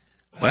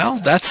 Well,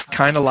 that's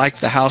kind of like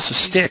the house of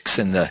sticks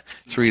in the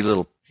Three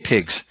Little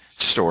Pigs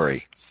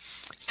story.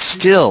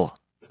 Still,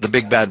 the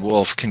big bad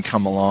wolf can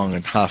come along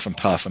and huff and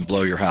puff and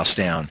blow your house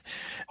down.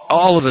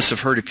 All of us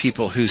have heard of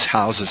people whose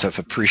houses have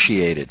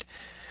appreciated.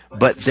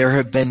 But there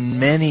have been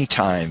many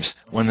times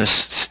when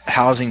the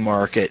housing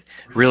market,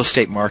 real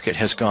estate market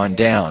has gone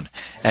down.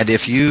 And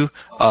if you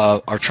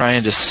are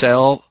trying to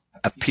sell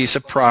a piece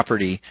of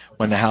property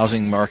when the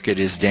housing market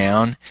is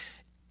down,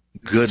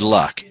 good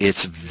luck.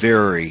 It's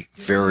very,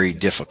 very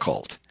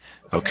difficult.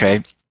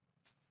 Okay?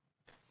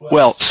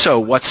 Well, so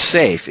what's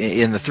safe?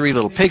 In the Three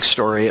Little Pigs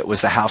story, it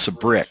was the house of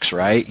bricks,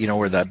 right? You know,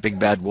 where that big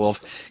bad wolf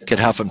could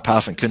huff and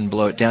puff and couldn't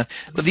blow it down.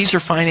 But these are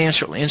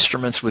financial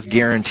instruments with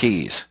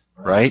guarantees,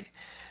 right?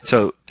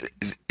 So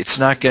it's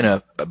not going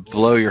to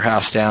blow your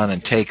house down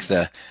and take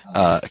the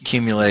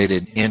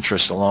accumulated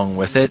interest along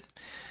with it.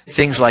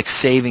 Things like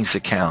savings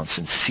accounts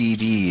and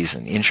CDs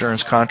and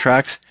insurance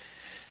contracts.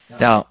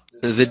 Now,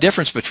 the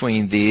difference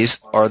between these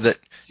are that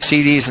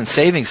CDs and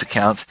savings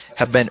accounts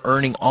have been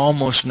earning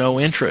almost no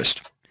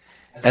interest.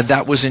 And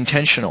that was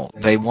intentional.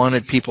 They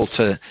wanted people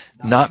to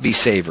not be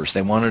savers.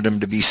 They wanted them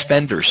to be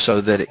spenders so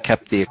that it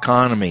kept the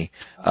economy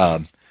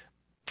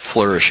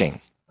flourishing,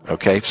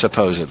 okay,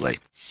 supposedly.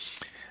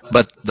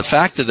 But the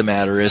fact of the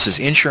matter is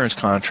insurance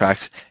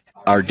contracts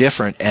are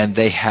different, and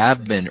they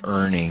have been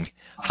earning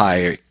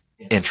higher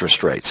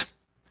interest rates.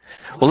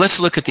 Well, let's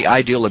look at the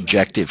ideal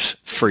objectives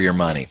for your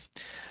money.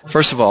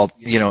 First of all,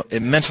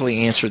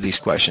 mentally answer these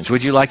questions.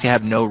 Would you like to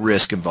have no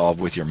risk involved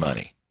with your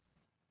money?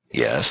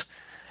 Yes.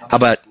 How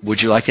about,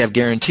 would you like to have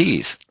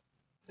guarantees?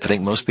 I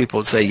think most people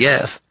would say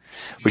yes.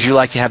 Would you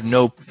like to have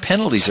no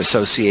penalties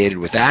associated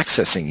with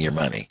accessing your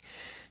money?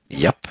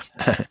 Yep.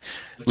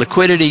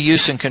 Liquidity,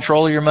 use, and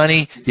control of your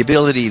money, the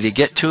ability to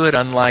get to it,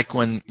 unlike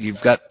when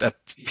you've got a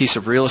piece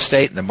of real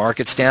estate and the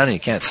market's down and you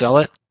can't sell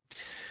it.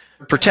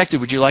 Protected,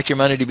 would you like your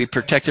money to be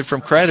protected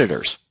from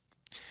creditors?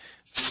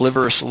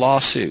 Frivolous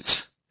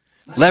lawsuits.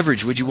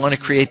 Leverage, would you want to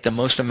create the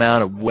most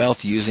amount of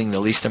wealth using the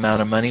least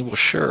amount of money? Well,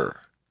 sure.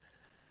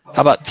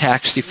 How about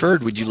tax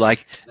deferred? Would you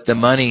like the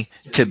money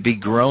to be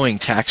growing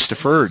tax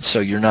deferred so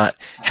you're not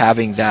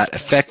having that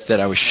effect that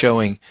I was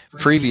showing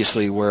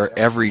previously where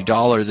every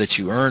dollar that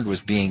you earned was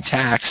being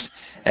taxed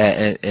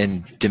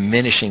and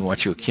diminishing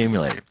what you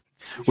accumulated?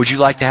 Would you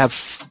like to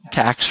have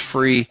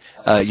tax-free,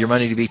 your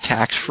money to be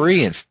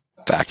tax-free, in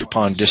fact,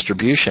 upon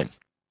distribution?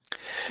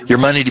 Your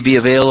money to be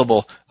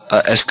available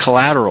as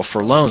collateral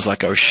for loans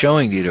like I was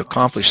showing you to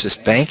accomplish this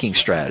banking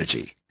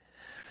strategy.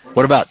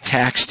 What about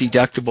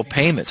tax-deductible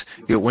payments?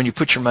 When you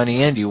put your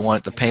money in, do you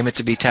want the payment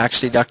to be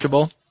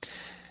tax-deductible?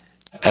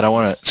 And I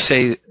want to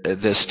say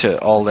this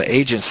to all the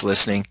agents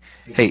listening.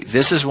 Hey,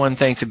 this is one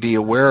thing to be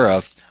aware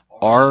of.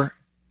 Our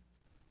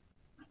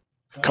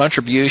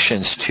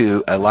contributions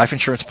to a life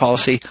insurance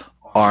policy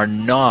are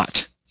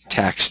not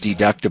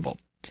tax-deductible.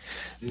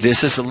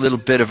 This is a little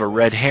bit of a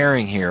red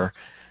herring here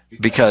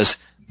because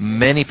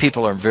many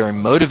people are very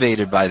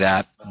motivated by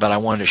that, but I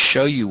want to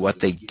show you what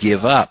they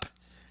give up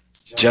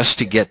just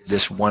to get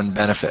this one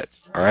benefit.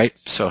 All right,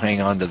 so hang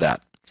on to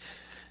that.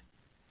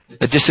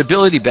 A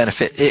disability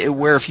benefit,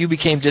 where if you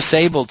became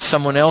disabled,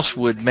 someone else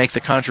would make the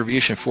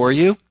contribution for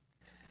you.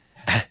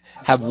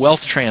 Have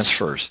wealth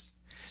transfers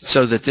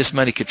so that this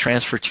money could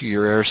transfer to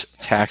your heirs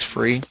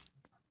tax-free.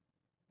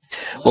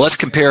 Well, let's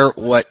compare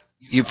what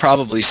you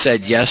probably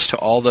said yes to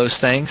all those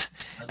things,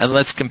 and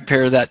let's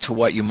compare that to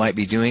what you might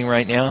be doing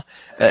right now.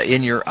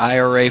 In your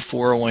IRA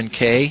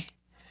 401k,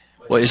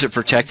 well, is it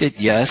protected?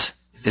 Yes.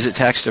 Is it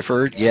tax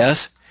deferred?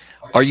 Yes.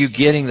 Are you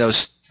getting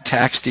those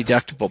tax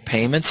deductible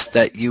payments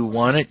that you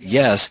wanted?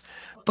 Yes.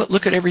 But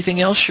look at everything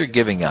else you're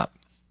giving up.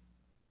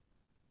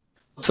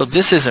 So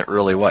this isn't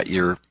really what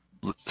you're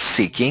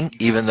seeking,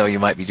 even though you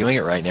might be doing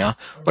it right now.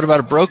 What about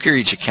a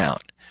brokerage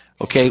account?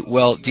 Okay,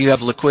 well, do you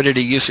have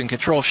liquidity, use, and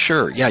control?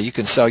 Sure. Yeah, you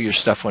can sell your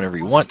stuff whenever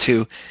you want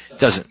to.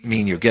 Doesn't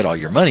mean you'll get all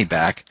your money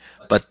back,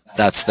 but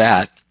that's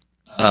that.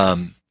 But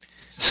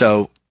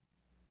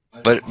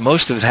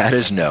most of that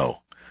is no.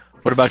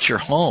 What about your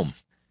home?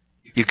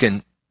 You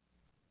can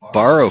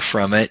borrow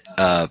from it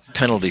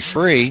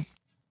penalty-free.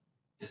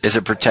 Is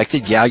it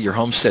protected? Yeah, your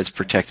homestead's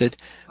protected,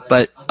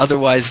 but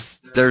otherwise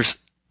there's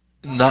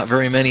not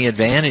very many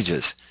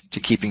advantages to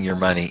keeping your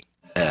money,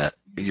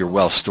 your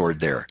wealth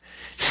stored there.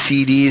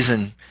 CDs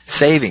and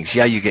savings,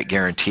 yeah, you get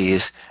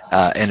guarantees,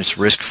 and it's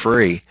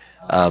risk-free.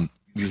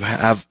 You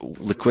have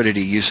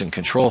liquidity, use, and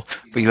control,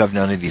 but you have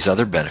none of these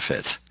other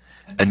benefits.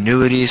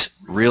 Annuities,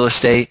 real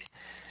estate.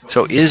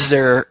 So is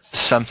there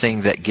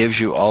something that gives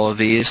you all of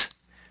these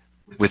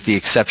with the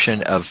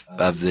exception of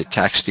the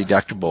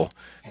tax-deductible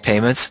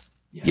payments?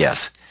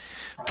 Yes.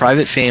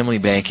 Private family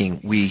banking,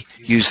 we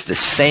use the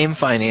same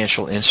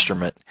financial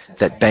instrument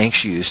that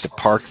banks use to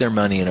park their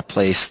money in a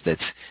place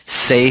that's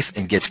safe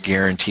and gets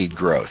guaranteed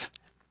growth.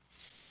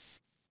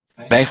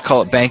 Banks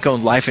call it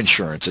bank-owned life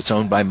insurance. It's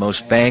owned by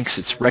most banks.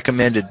 It's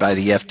recommended by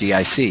the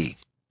FDIC.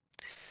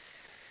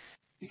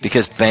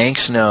 Because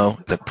banks know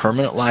that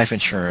permanent life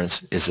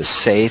insurance is a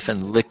safe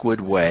and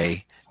liquid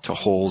way to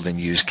hold and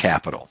use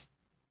capital.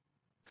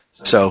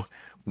 So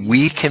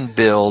we can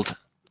build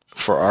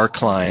for our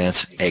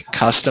clients a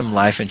custom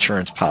life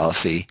insurance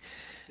policy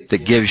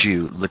that gives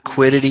you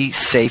liquidity,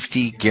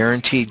 safety,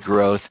 guaranteed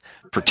growth,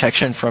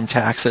 protection from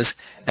taxes,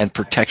 and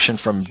protection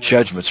from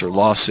judgments or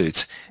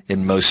lawsuits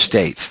in most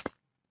states.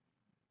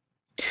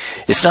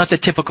 It's not the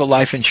typical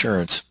life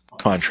insurance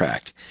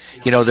contract.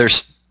 You know,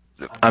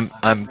 I'm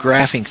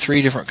graphing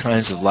 3 different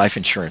kinds of life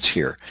insurance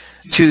here.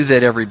 2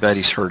 that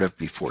everybody's heard of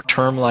before,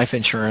 term life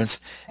insurance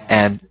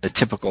and the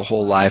typical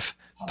whole life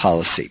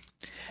policy.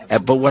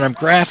 But what I'm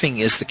graphing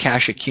is the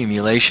cash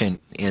accumulation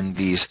in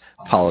these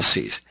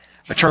policies.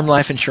 A term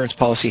life insurance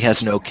policy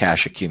has no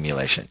cash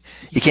accumulation.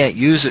 You can't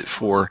use it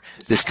for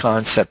this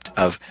concept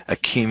of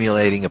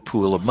accumulating a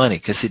pool of money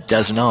because it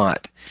does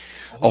not.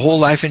 A whole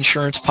life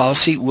insurance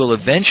policy will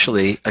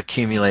eventually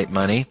accumulate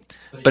money,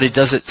 but it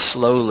does it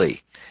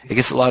slowly. It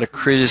gets a lot of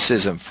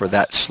criticism for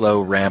that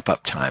slow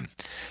ramp-up time.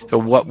 So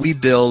what we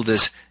build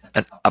is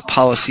a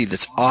policy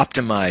that's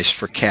optimized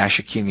for cash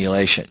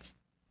accumulation.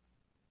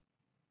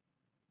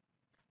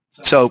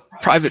 So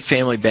private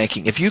family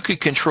banking, if you could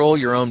control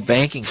your own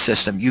banking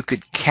system, you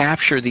could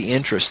capture the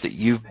interest that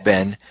you've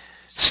been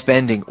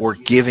spending or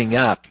giving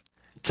up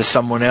to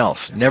someone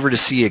else, never to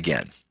see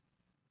again.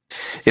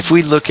 If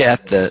we look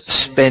at the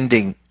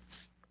spending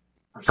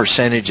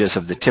percentages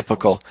of the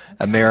typical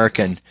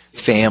American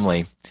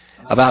family,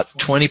 about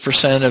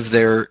 20% of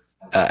their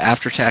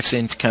after-tax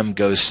income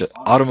goes to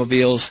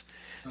automobiles,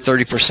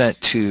 30%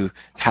 to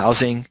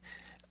housing,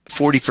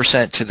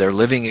 40% to their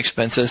living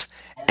expenses,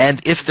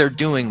 and if they're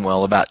doing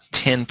well, about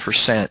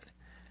 10%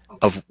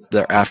 of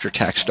their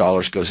after-tax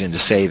dollars goes into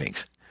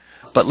savings.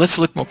 But let's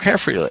look more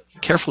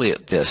carefully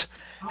at this.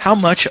 How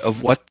much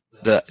of what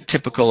the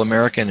typical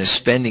American is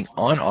spending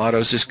on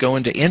autos is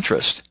going to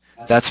interest?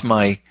 That's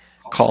my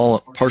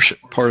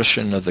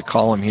portion of the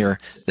column here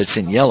that's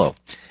in yellow.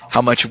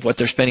 How much of what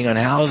they're spending on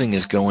housing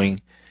is going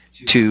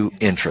to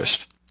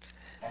interest?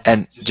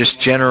 And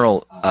just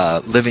general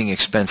living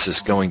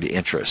expenses going to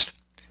interest.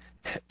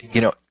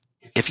 You know,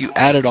 if you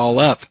add it all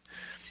up,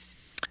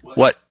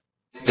 what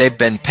they've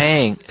been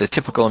paying, the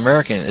typical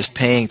American is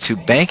paying to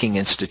banking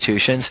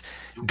institutions,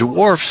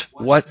 dwarfs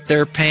what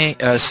they're paying,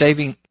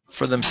 saving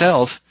for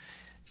themselves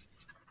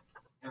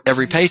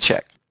every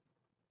paycheck.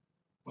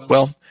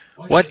 Well,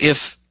 what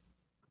if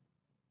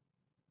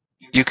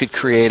you could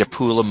create a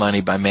pool of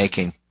money by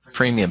making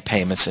premium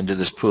payments into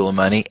this pool of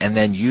money and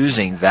then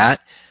using that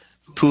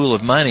pool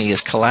of money as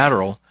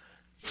collateral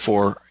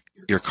for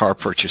your car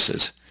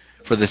purchases,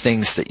 for the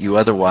things that you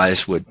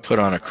otherwise would put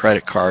on a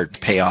credit card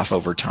and pay off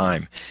over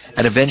time,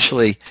 and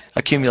eventually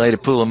accumulate a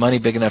pool of money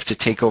big enough to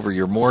take over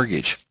your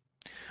mortgage?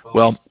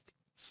 Well,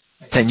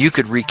 then you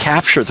could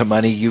recapture the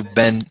money you've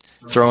been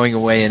throwing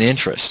away in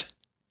interest.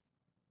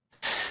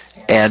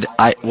 And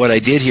what I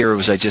did here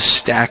was I just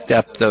stacked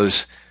up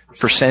those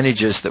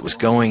percentages that was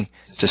going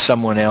to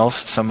someone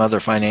else, some other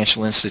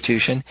financial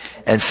institution,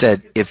 and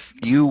said, if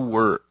you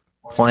were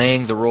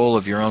playing the role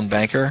of your own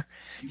banker,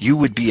 you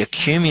would be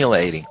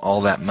accumulating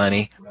all that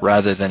money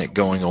rather than it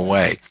going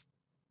away.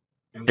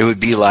 It would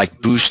be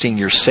like boosting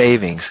your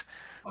savings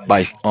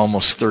by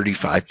almost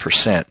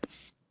 35%.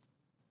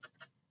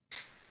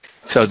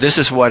 So this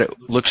is what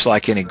it looks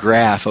like in a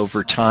graph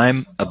over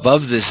time.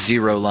 Above this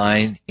zero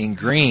line in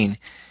green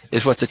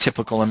is what the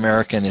typical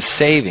American is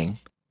saving,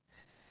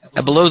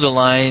 and below the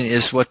line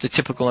is what the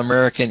typical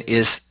American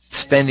is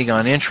spending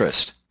on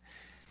interest.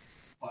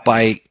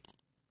 By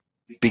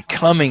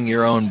becoming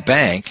your own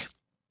bank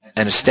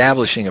and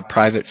establishing a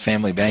private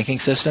family banking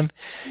system,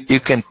 you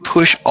can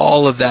push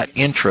all of that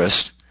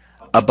interest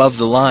above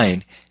the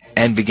line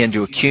and begin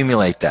to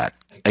accumulate that,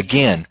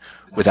 again,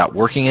 without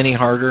working any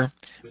harder,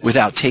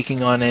 without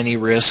taking on any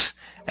risks,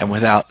 and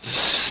without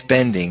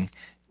spending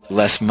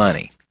less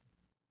money.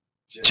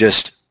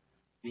 Just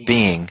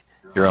being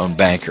your own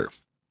banker.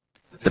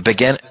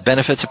 The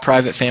benefits of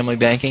private family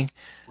banking,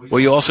 well,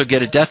 you also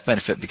get a death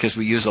benefit because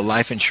we use an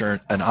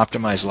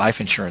optimized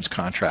life insurance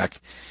contract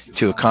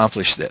to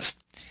accomplish this.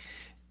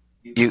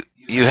 You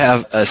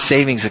have a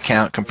savings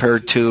account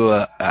compared to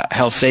a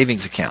health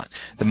savings account.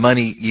 The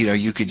money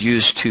you could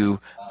use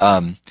to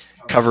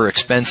cover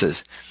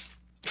expenses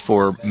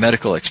for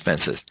medical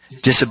expenses,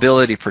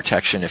 disability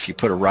protection if you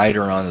put a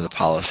rider on the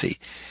policy,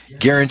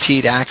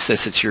 guaranteed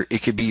access.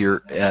 It could be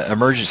your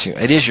emergency.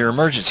 It is your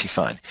emergency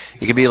fund.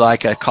 It could be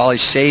like a college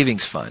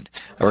savings fund,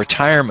 a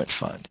retirement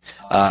fund.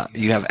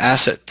 You have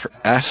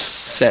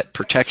asset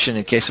protection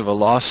in case of a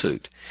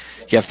lawsuit.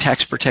 You have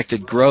tax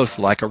protected growth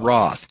like a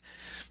Roth.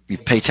 You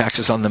pay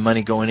taxes on the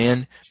money going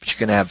in, but you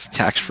can have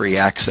tax-free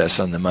access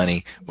on the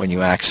money when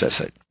you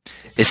access it.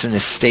 It's an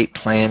estate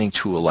planning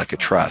tool like a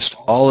trust.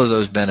 All of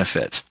those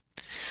benefits.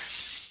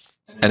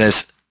 And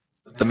as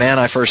the man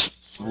I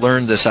first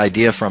learned this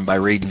idea from by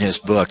reading his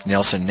book,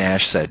 Nelson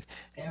Nash, said,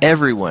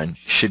 everyone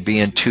should be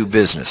in 2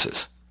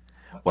 businesses: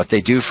 what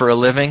they do for a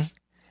living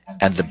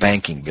and the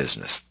banking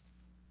business.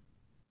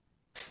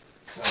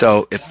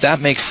 So if that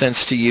makes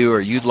sense to you, or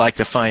you'd like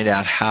to find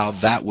out how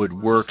that would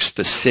work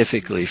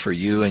specifically for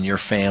you and your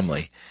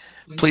family,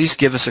 please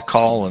give us a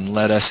call and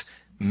let us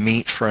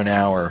meet for an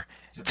hour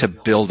to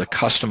build a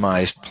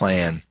customized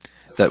plan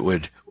that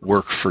would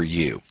work for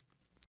you.